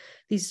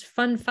 These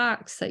fun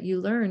facts that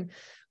you learn.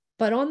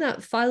 But on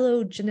that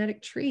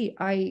phylogenetic tree,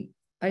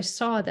 I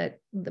saw that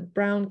the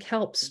brown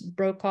kelps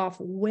broke off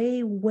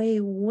way, way,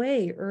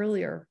 way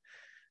earlier.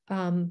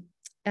 And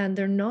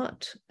they're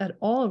not at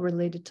all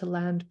related to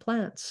land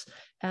plants.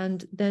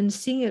 And then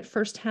seeing it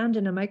firsthand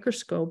in a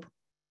microscope,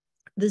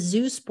 the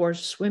zoospore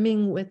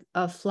swimming with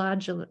a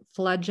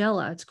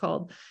flagella, it's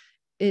called,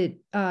 it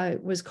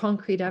was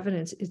concrete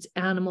evidence. It's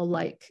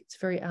animal-like. It's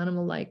very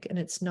animal-like, and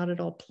it's not at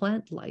all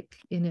plant-like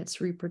in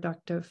its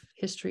reproductive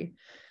history.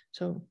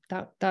 So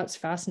that's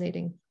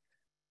fascinating.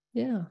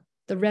 Yeah.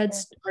 The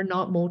reds are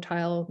not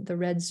motile. The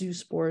red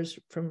zoospores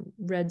from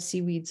red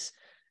seaweeds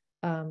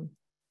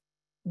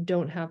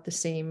don't have the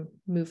same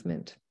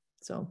movement.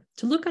 So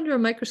to look under a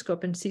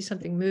microscope and see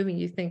something moving,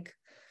 you think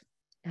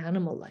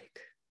animal-like.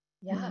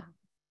 Yeah,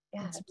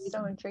 it's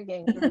so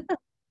intriguing.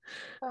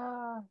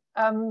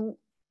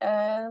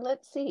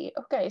 Let's see.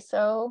 Okay,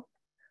 so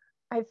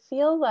I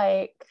feel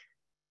like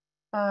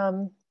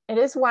it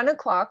is 1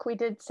 o'clock. We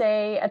did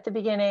say at the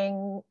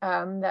beginning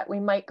that we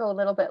might go a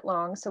little bit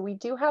long. So we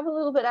do have a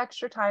little bit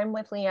extra time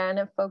with Lee-Ann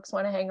if folks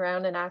want to hang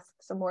around and ask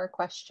some more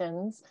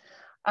questions.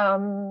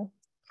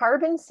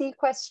 carbon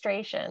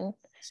sequestration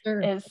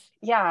Sure. is,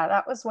 yeah,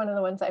 that was one of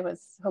the ones I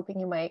was hoping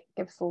you might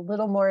give us a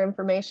little more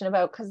information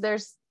about, because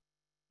there's,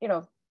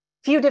 a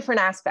few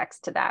different aspects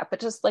to that, but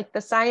just like the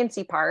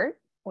sciencey part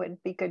would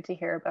be good to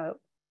hear about.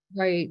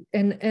 Right.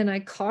 And I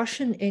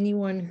caution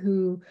anyone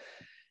who,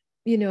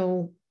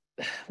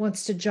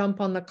 wants to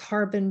jump on the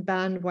carbon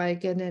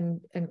bandwagon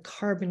and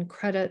carbon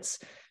credits,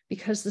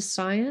 because the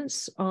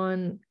science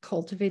on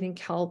cultivating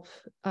kelp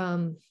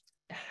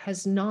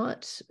has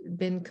not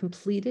been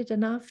completed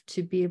enough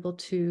to be able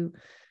to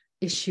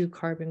issue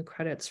carbon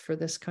credits for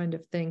this kind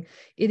of thing.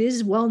 It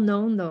is well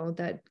known, though,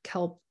 that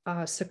kelp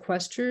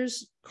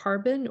sequesters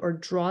carbon or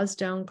draws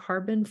down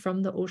carbon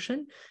from the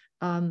ocean,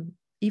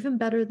 even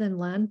better than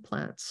land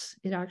plants.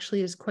 It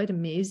actually is quite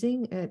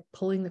amazing at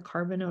pulling the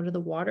carbon out of the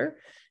water.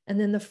 And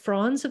then the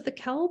fronds of the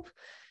kelp,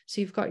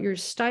 so you've got your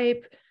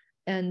stipe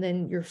and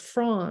then your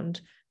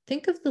frond.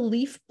 Think of the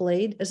leaf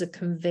blade as a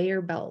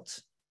conveyor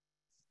belt.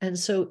 And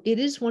so it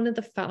is one of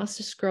the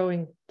fastest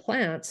growing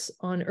plants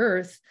on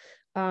Earth.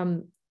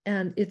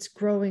 And it's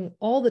growing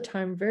all the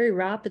time very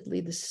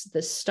rapidly. The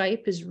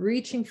stipe is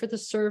reaching for the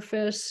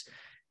surface,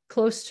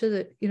 close to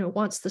the,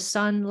 wants the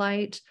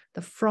sunlight.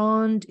 The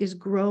frond is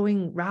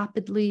growing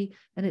rapidly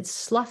and it's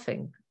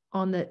sloughing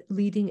on the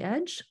leading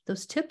edge.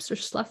 Those tips are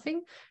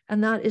sloughing,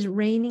 and that is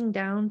raining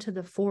down to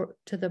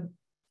the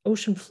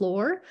ocean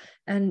floor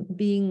and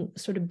being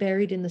sort of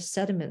buried in the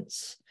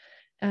sediments.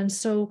 And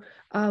so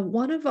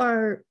one of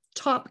our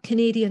top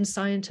Canadian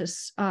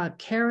scientists, Dr.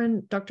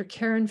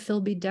 Karen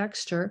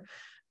Philby-Dexter,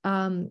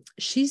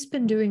 she's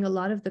been doing a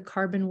lot of the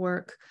carbon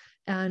work,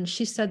 and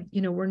she said,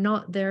 we're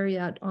not there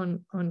yet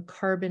on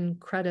carbon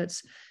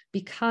credits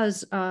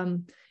because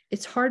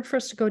it's hard for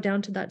us to go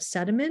down to that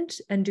sediment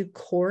and do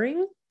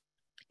coring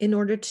in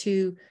order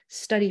to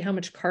study how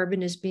much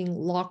carbon is being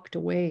locked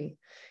away.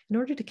 In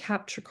order to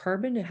capture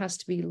carbon, it has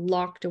to be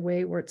locked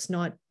away where it's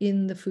not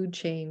in the food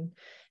chain.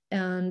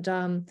 And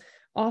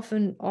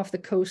often off the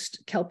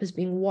coast, kelp is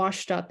being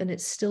washed up and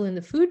it's still in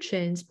the food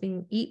chains,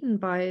 being eaten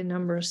by a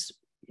number of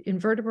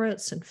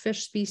invertebrates and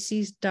fish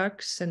species,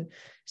 ducks and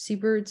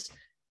seabirds.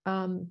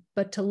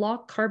 But to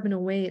lock carbon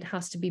away, it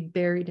has to be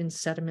buried in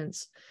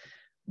sediments.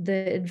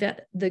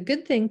 The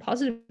good thing,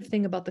 positive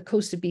thing about the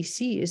coast of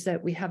BC is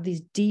that we have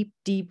these deep,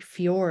 deep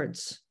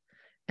fjords.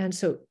 And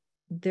so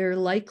there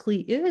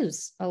likely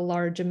is a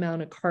large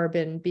amount of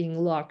carbon being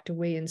locked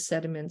away in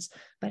sediments,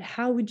 but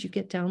how would you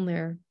get down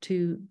there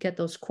to get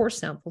those core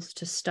samples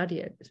to study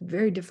it? It's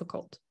very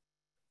difficult.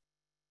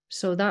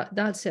 So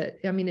that's it.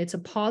 I mean, it's a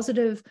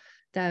positive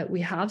that we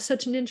have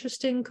such an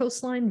interesting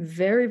coastline,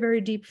 very, very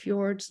deep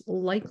fjords.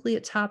 Likely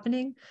it's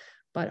happening,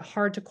 but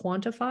hard to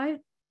quantify.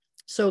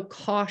 So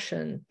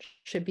caution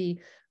should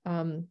be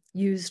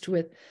used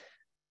with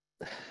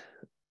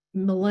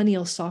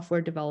millennial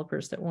software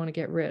developers that want to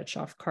get rich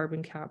off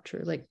carbon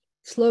capture. Like,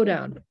 slow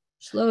down.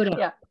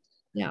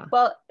 Yeah.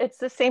 Well, it's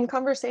the same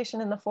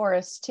conversation in the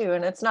forest too.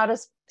 And it's not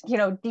as,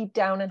 deep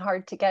down and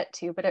hard to get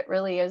to, but it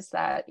really is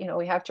that,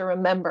 we have to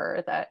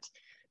remember that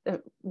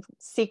the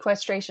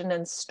sequestration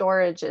and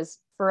storage is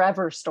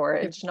forever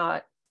storage,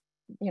 not,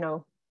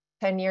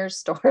 10 years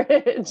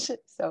storage.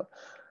 So,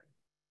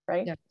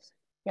 right. Yeah.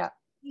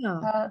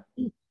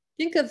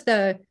 Think of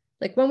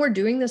when we're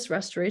doing this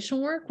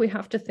restoration work, we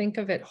have to think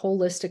of it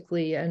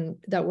holistically, and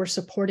that we're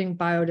supporting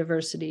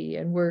biodiversity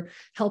and we're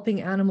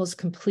helping animals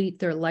complete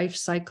their life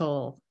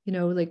cycle,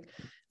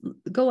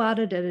 go at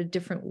it a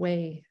different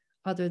way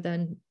other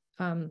than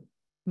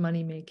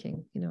money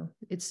making.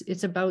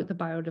 It's about the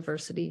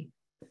biodiversity.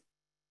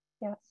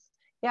 Yes.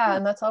 Yeah,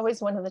 and that's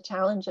always one of the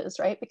challenges,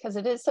 right? Because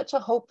it is such a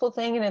hopeful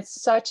thing and it's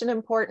such an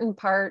important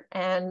part,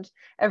 and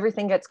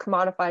everything gets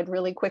commodified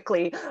really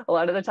quickly a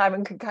lot of the time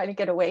and can kind of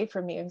get away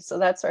from you. So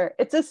that's where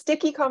it's a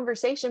sticky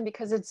conversation,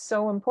 because it's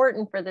so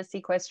important for the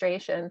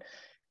sequestration.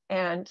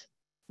 And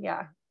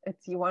yeah,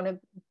 you want to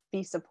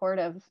be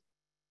supportive.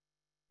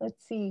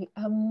 Let's see,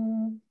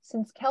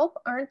 since kelp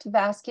aren't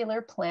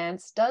vascular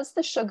plants, does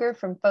the sugar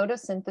from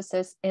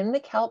photosynthesis in the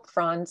kelp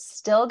fronds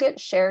still get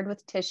shared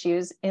with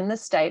tissues in the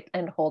stipe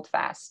and hold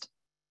fast?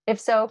 If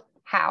so,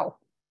 how?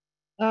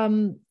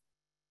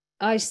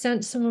 I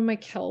sent some of my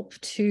kelp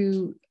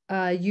to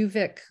a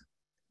UVic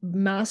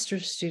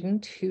master's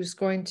student who's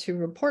going to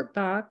report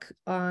back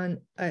on,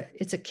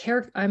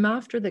 I'm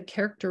after the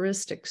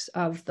characteristics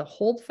of the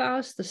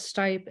holdfast, the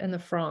stipe, and the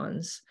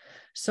fronds.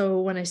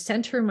 So when I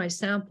sent her my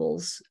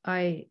samples,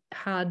 I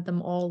had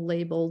them all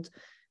labeled,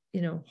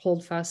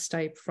 holdfast,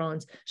 stipe,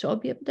 fronds. So I'll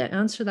be able to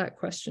answer that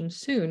question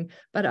soon.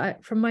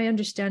 But from my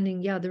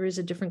understanding, yeah, there is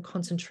a different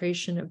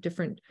concentration of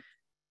different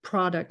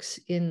products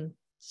in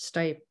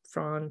stipe,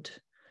 frond.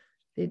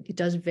 It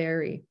does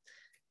vary.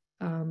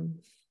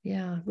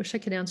 Yeah, wish I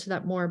could answer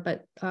that more,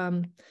 but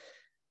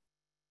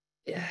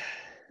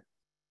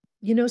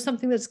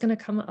something that's going to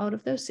come out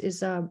of this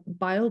is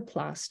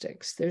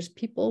bioplastics. There's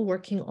people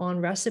working on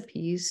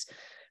recipes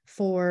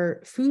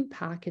for food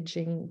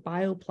packaging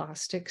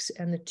bioplastics,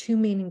 and the two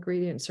main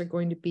ingredients are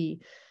going to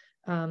be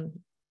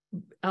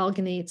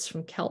alginates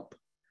from kelp,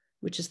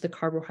 which is the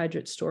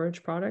carbohydrate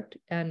storage product,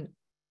 and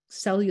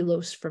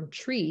cellulose from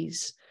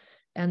trees.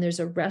 And there's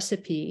a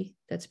recipe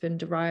that's been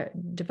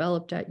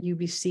developed at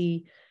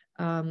UBC,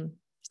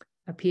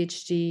 a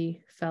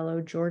PhD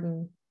fellow,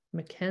 Jordan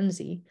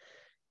McKenzie,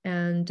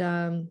 and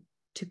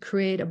to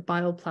create a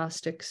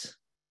bioplastics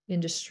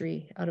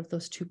industry out of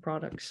those two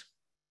products.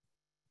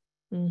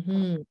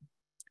 Yeah.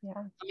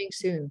 Coming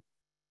soon.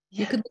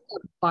 You could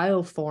look up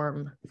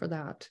Bioform for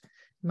that.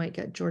 You might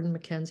get Jordan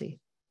McKenzie.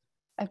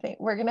 I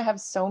think we're going to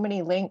have so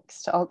many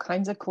links to all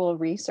kinds of cool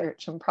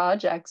research and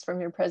projects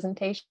from your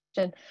presentation.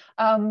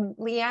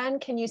 Lee-Ann,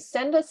 can you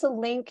send us a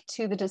link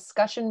to the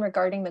discussion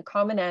regarding the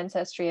common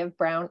ancestry of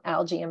brown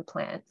algae and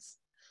plants?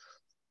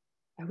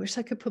 I wish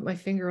I could put my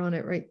finger on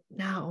it right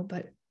now,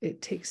 but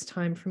it takes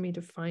time for me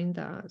to find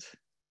that.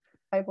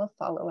 I will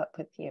follow up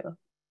with you.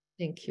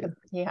 Thank you.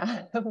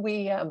 Yeah,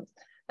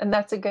 and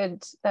that's a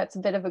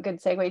bit of a good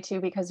segue too,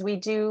 because we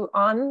do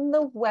on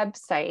the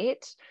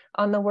website,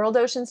 on the World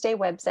Oceans Day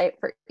website,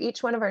 for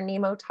each one of our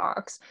Nemo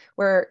talks,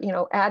 we're,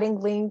 adding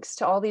links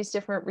to all these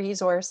different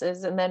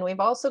resources. And then we've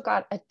also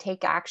got a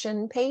take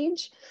action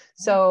page.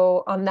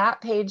 So on that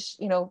page,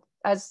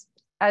 as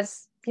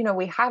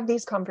we have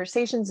these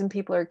conversations and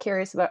people are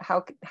curious about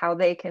how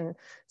they can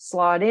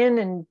slot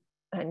in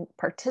and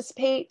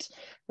participate,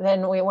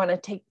 then we want to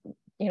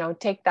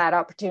take that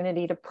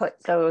opportunity to put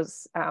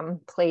those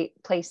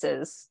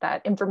places,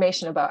 that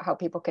information about how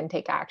people can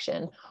take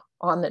action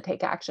on the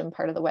take action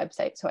part of the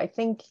website. So I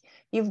think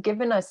you've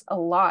given us a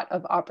lot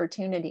of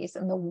opportunities.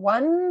 And the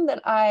one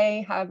that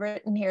I have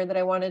written here that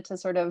I wanted to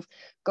sort of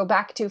go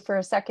back to for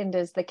a second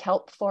is the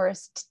Kelp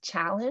Forest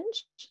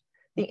Challenge,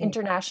 the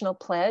international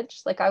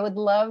pledge. Like, I would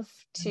love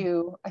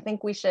to, I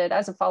think we should,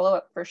 as a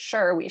follow-up for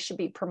sure, we should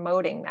be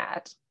promoting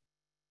that.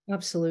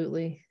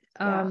 Absolutely.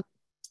 Yeah.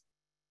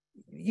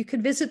 You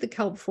could visit the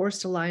Kelp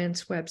Forest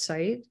Alliance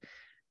website.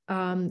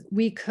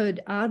 We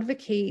could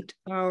advocate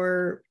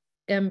our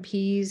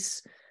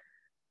MPs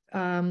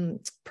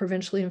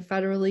provincially and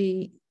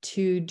federally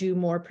to do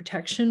more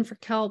protection for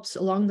kelps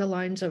along the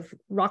lines of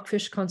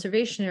rockfish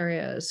conservation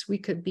areas. We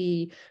could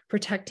be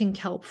protecting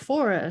kelp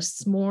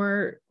forests,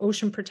 more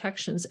ocean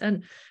protections.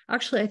 And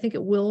actually, I think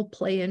it will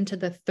play into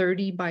the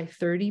 30 by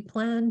 30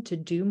 plan to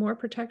do more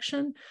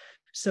protection.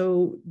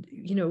 So,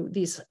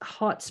 these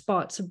hot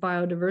spots of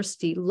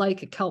biodiversity,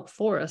 like a kelp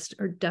forest,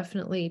 are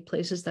definitely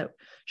places that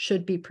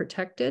should be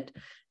protected.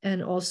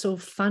 And also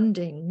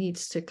funding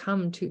needs to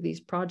come to these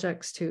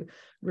projects to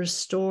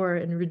restore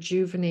and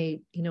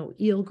rejuvenate,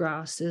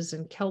 eelgrasses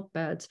and kelp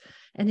beds.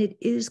 And it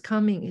is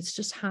coming. It's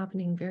just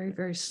happening very,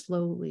 very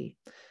slowly.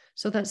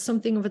 So that's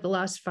something over the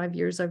last 5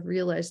 years I've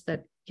realized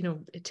that,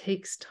 it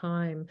takes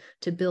time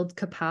to build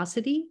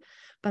capacity.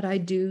 But I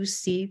do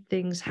see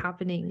things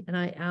happening, and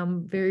I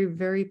am very,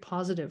 very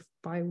positive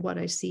by what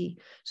I see.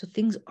 So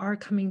things are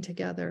coming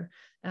together,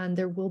 and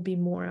there will be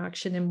more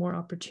action and more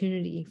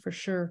opportunity for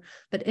sure.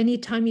 But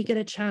anytime you get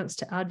a chance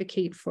to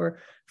advocate for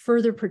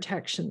further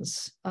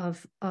protections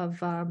of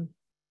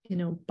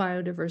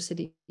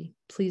biodiversity,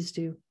 please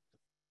do.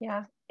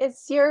 Yeah,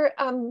 it's your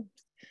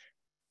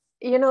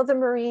the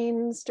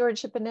Marine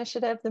Stewardship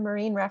Initiative, the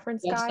Marine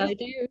Reference Guide. Yes, I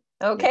do.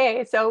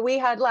 Okay, so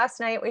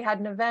last night we had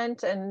an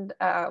event, and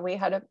we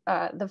had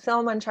the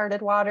film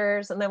Uncharted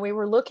Waters, and then we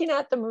were looking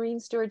at the Marine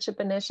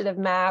Stewardship Initiative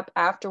map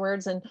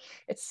afterwards, and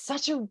it's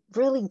such a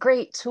really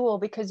great tool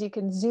because you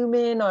can zoom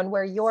in on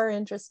where you're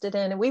interested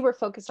in, and we were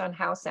focused on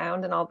Howe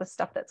Sound and all the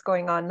stuff that's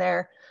going on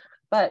there,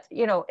 but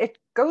it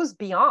goes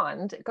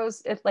beyond.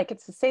 It's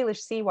a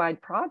Salish Sea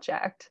wide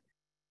project.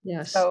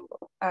 Yes. So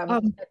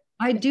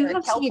I do have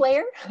a kelp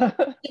layer.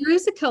 There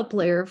is a kelp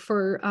layer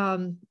for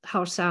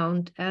Howe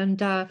Sound, and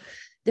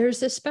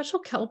there's a special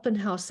kelp in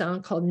Howe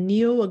Sound called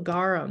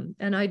Neo-agarum,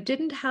 and I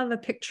didn't have a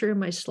picture in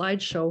my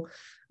slideshow,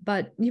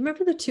 but you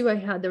remember the two I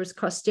had? There was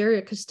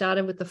Costeria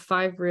costata with the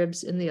 5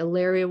 ribs and the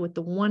Alaria with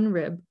the 1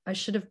 rib. I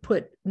should have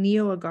put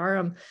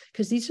Neo-agarum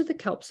because these are the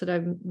kelps that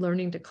I'm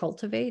learning to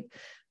cultivate.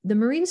 The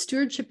Marine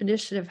Stewardship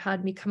Initiative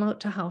had me come out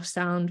to Howe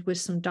Sound with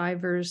some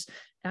divers,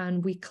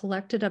 and we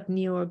collected up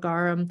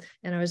Neo-agarum,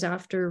 and I was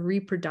after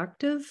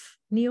reproductive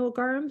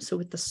Neo-agarum, so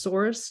with the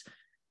source.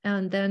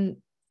 And then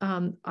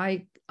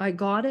I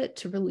got it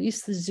to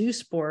release the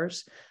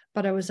zoospores,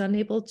 but I was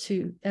unable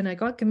to, and I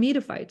got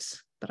gametophytes,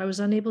 but I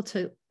was unable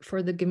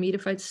for the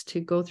gametophytes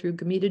to go through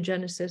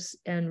gametogenesis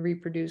and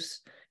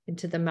reproduce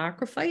into the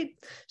macrophyte.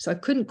 So I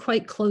couldn't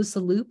quite close the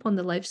loop on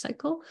the life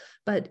cycle,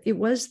 but it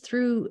was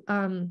through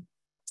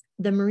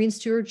the Marine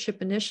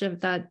Stewardship Initiative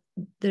that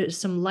there's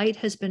some light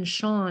has been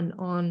shone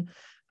on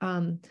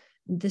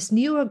this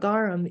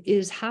Neo-agarum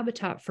is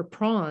habitat for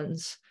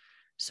prawns.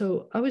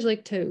 So I always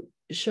like to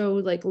show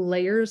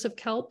layers of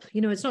kelp.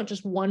 It's not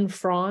just one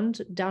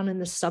frond down in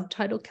the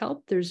subtidal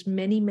kelp. There's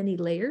many, many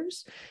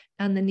layers.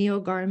 And the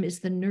Neo-agarum is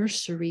the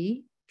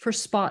nursery for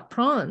spot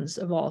prawns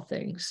of all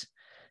things.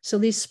 So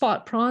these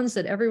spot prawns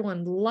that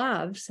everyone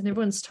loves and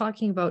everyone's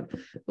talking about,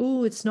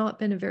 oh, it's not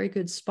been a very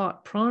good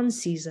spot prawn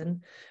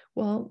season.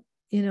 Well,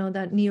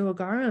 that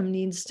Neo-agarum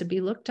needs to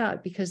be looked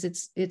at because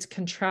it's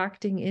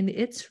contracting in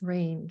its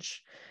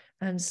range.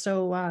 And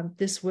so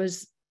this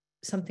was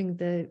something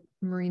the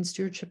Marine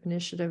Stewardship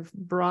Initiative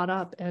brought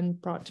up and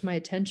brought to my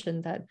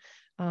attention that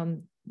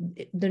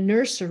the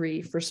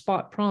nursery for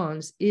spot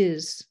prawns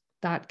is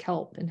that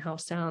kelp in Howe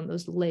Sound,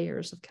 those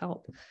layers of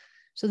kelp.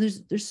 So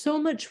there's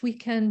so much we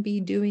can be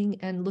doing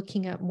and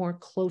looking at more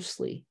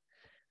closely,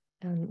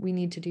 and we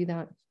need to do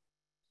that.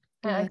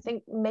 And I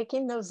think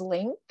making those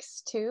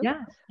links too.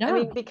 Yeah. I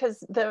mean,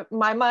 because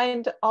my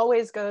mind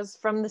always goes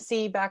from the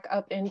sea back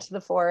up into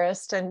the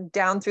forest and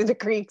down through the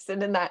creeks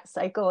and in that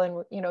cycle.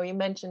 And, you know, you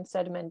mentioned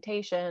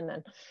sedimentation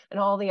and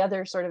all the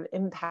other sort of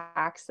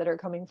impacts that are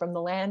coming from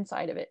the land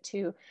side of it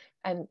too.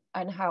 And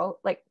how,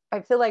 like,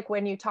 I feel like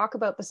when you talk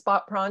about the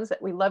spot prawns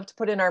that we love to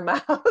put in our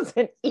mouths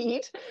and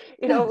eat,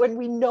 you know, when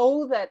we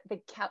know that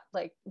the kelp,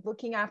 like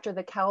looking after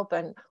the kelp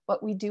and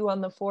what we do on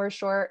the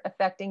foreshore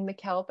affecting the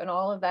kelp and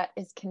all of that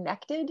is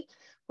connected,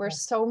 we're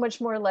so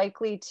much more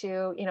likely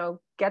to, you know,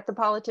 get the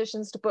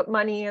politicians to put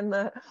money in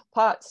the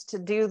pots to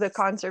do the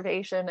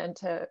conservation and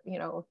to, you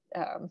know,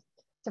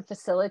 to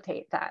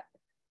facilitate that.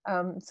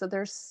 So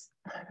there's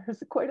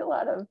quite a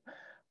lot of,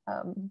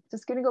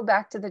 just going to go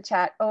back to the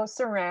chat. Oh,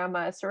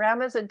 Sarama.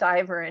 Sarama's a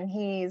diver, and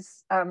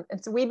he's, and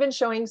so we've been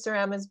showing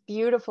Sarama's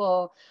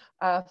beautiful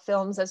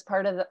films as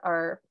part of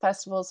our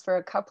festivals for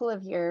a couple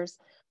of years.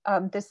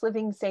 This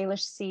Living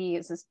Salish Sea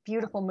is this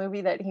beautiful movie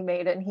that he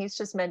made, and he's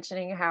just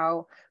mentioning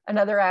how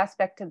another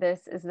aspect to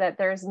this is that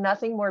there's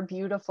nothing more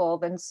beautiful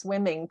than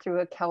swimming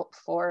through a kelp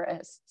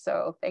forest.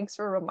 So thanks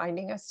for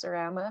reminding us,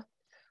 Sarama.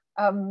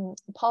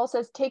 Paul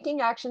says, taking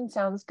action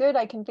sounds good.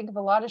 I can think of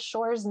a lot of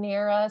shores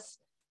near us,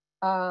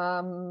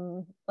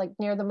 like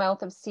near the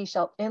mouth of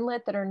Seashell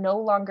Inlet, that are no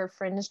longer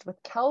fringed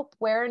with kelp.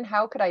 Where and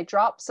how could I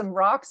drop some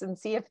rocks and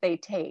see if they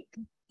take?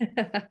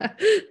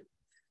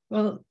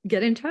 Well,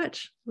 get in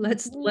touch.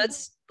 Let's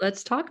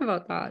talk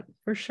about that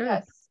for sure.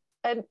 Yes.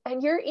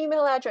 And your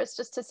email address,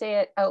 just to say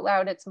it out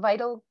loud, it's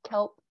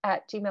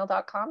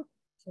vitalkelp@gmail.com.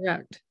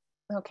 Correct.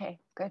 Okay,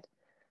 good.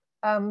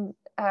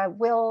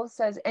 Will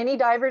says, any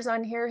divers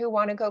on here who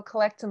want to go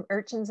collect some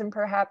urchins and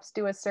perhaps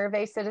do a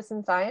survey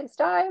citizen science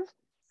dive?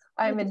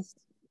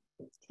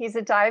 He's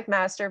a dive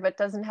master, but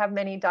doesn't have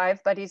many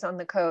dive buddies on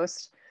the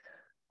coast.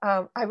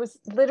 I was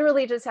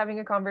literally just having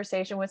a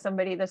conversation with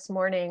somebody this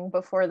morning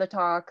before the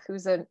talk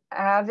who's an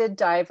avid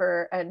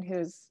diver and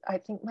who's, I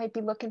think, might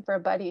be looking for a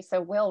buddy.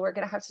 So Will, we're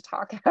going to have to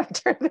talk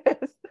after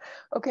this.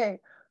 Okay,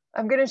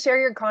 I'm going to share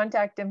your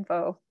contact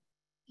info.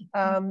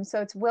 So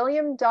it's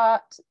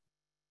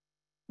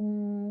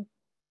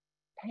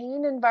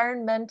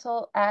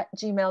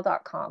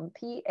william.paineenvironmental@gmail.com,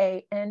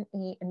 PANE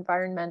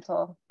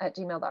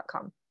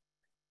environmental@gmail.com.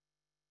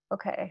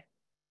 Okay,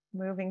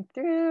 moving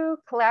through.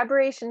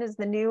 Collaboration is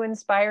the new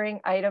inspiring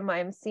item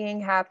I'm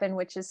seeing happen,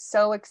 which is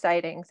so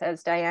exciting,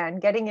 says Diane.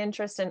 Getting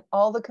interest in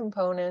all the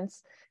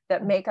components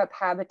that make up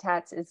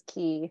habitats is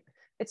key.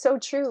 It's so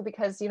true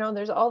because, you know,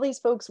 there's all these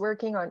folks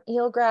working on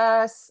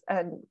eelgrass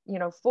and, you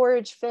know,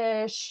 forage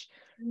fish.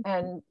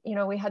 And, you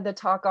know, we had the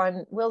talk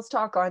on, Will's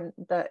talk on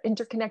the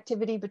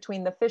interconnectivity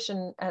between the fish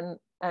and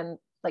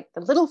like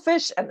the little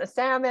fish and the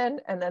salmon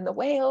and then the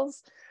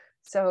whales.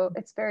 So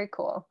it's very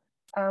cool.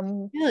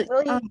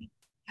 I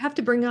have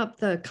to bring up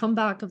the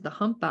comeback of the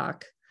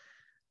humpback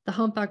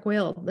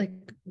whale, like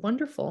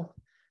wonderful.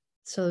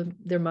 So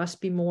there must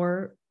be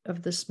more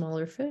of the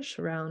smaller fish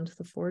around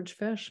the forage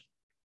fish.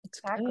 It's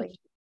exactly good.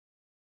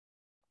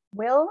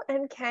 Will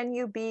and can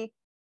you be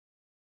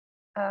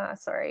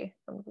sorry,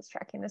 I'm just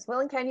tracking this. Will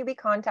and can you be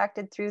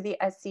contacted through the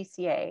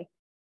SCCA?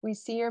 We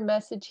see your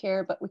message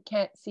here, but we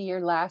can't see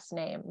your last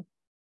name.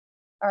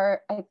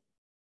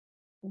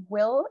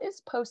 Will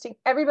is posting.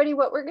 Everybody,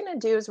 what we're going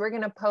to do is we're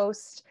going to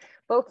post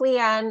both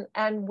Lee-Ann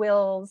and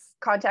Will's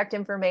contact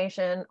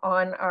information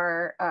on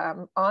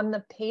our on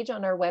the page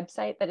on our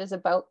website that is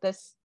about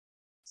this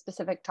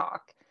specific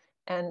talk.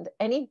 And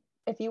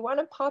if you want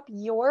to pop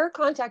your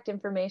contact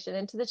information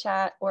into the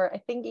chat, or I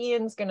think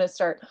Ian's going to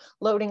start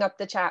loading up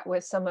the chat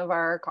with some of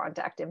our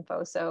contact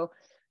info. So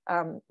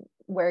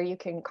where you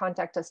can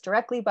contact us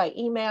directly by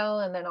email,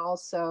 and then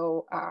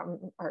also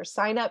our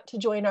sign up to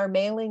join our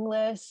mailing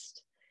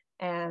list.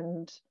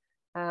 And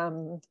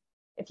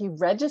if you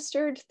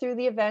registered through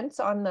the events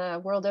on the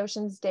World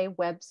Oceans Day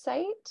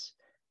website,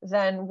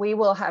 then we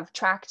will have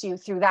tracked you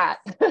through that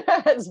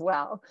as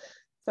well.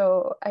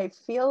 So I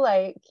feel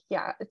like,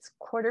 yeah, it's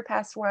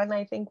 1:15.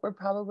 I think we're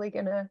probably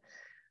gonna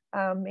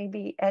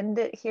maybe end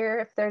it here.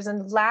 If there's a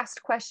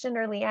last question,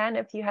 or Lee-Ann,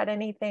 if you had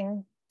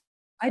anything.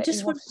 I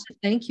just wanted to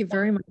thank you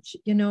very much.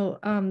 You know,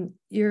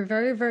 you're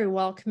very, very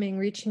welcoming,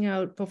 reaching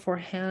out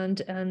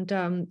beforehand,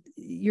 and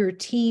your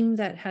team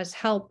that has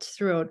helped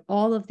throughout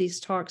all of these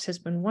talks has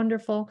been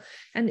wonderful.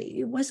 And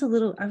I was a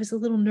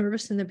little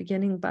nervous in the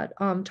beginning, but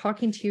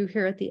talking to you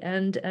here at the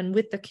end and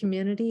with the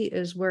community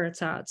is where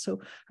it's at.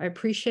 So I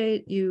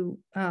appreciate you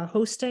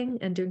hosting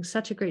and doing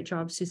such a great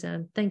job,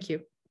 Suzanne. Thank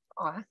you.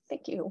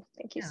 Thank you.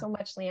 Thank you so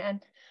much, Lee-Ann.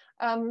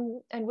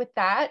 And with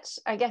that,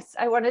 I guess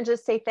I want to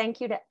just say thank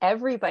you to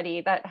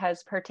everybody that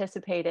has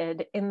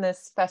participated in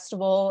this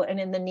festival and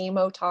in the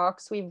Nemo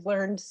talks. We've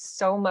learned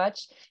so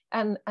much,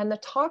 and the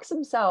talks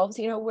themselves,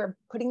 you know, we're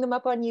putting them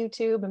up on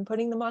YouTube and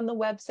putting them on the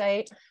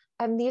website,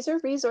 and these are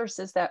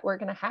resources that we're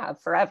going to have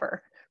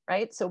forever,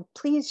 right? So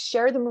please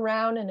share them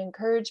around and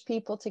encourage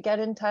people to get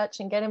in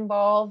touch and get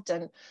involved,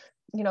 and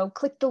you know,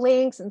 click the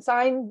links and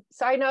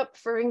sign up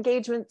for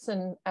engagements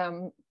and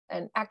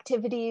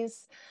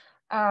activities.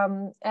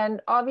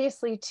 And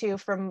obviously too,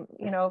 from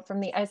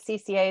the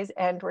SCCA's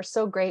end, we're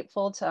so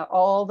grateful to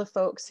all the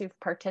folks who've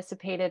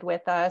participated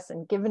with us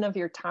and given of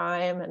your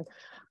time. And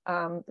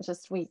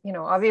we, you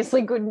know,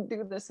 obviously couldn't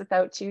do this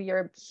without you. You're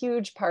a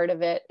huge part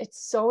of it. It's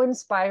so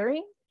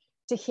inspiring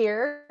to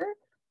hear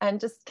and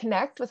just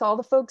connect with all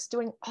the folks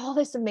doing all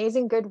this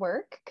amazing good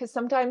work. Because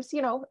sometimes,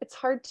 you know, it's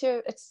hard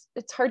to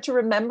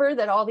remember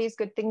that all these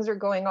good things are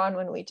going on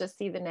when we just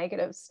see the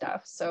negative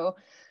stuff. So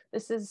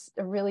this is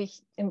a really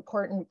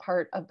important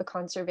part of the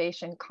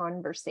conservation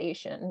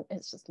conversation.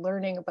 It's just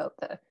learning about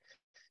the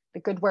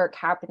good work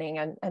happening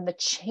and the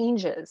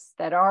changes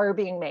that are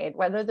being made,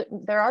 whether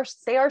they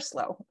are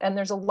slow, and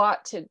there's a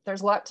lot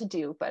to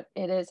do, but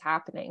it is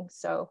happening.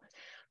 So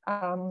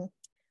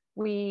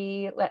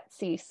let's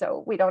see,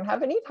 so we don't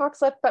have any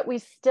talks left, but we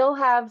still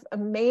have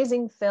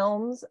amazing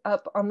films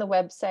up on the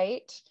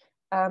website.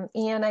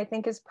 Ian, I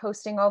think, is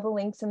posting all the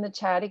links in the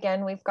chat.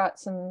 Again, we've got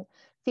some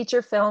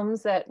feature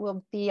films that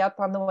will be up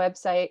on the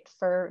website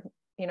for,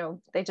 you know,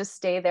 they just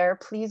stay there.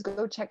 Please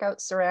go check out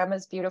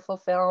Sarama's beautiful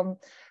film.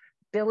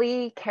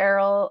 Billy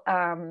Carroll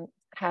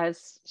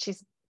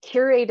she's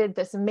curated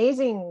this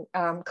amazing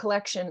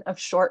collection of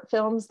short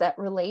films that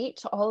relate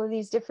to all of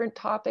these different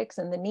topics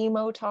and the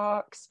Nemo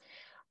talks.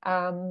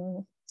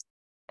 And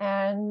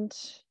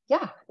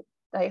yeah,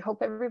 I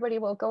hope everybody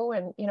will go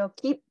and, you know,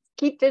 keep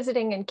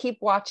visiting and keep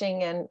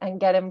watching and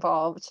get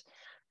involved.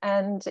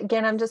 And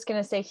again, I'm just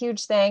going to say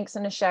huge thanks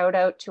and a shout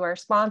out to our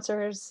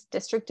sponsors,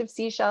 District of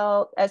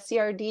Sechelt,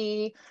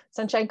 SCRD,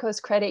 Sunshine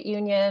Coast Credit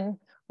Union,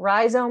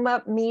 Rhizome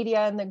Up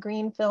Media and the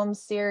Green Film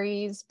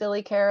Series.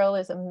 Billy Carroll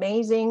is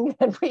amazing,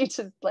 and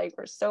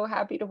we're so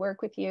happy to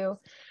work with you.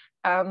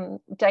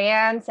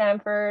 Diane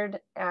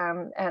Sanford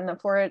and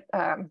the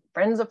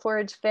Friends of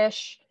Forage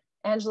Fish,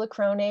 Angela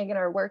Kronig and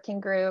our working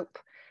group.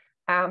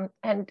 And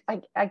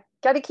I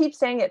got to keep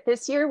saying it,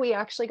 this year we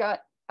actually got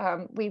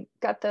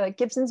the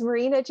Gibson's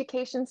Marine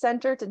Education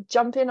Center to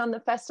jump in on the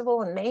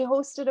festival, and they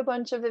hosted a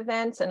bunch of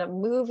events and a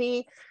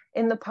movie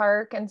in the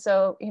park. And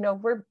so, you know,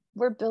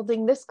 we're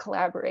building this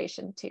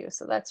collaboration too.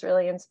 So that's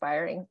really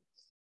inspiring.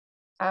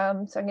 So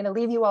I'm going to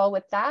leave you all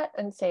with that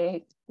and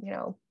say, you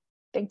know,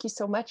 thank you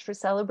so much for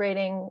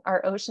celebrating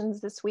our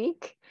oceans this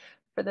week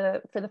for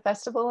the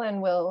festival,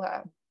 and we'll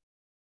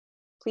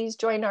please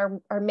join our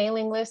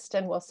mailing list,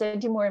 and we'll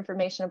send you more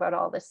information about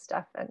all this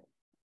stuff. And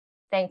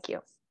thank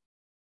you.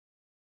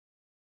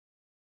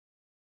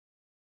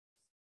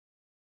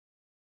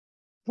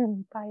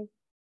 Bye.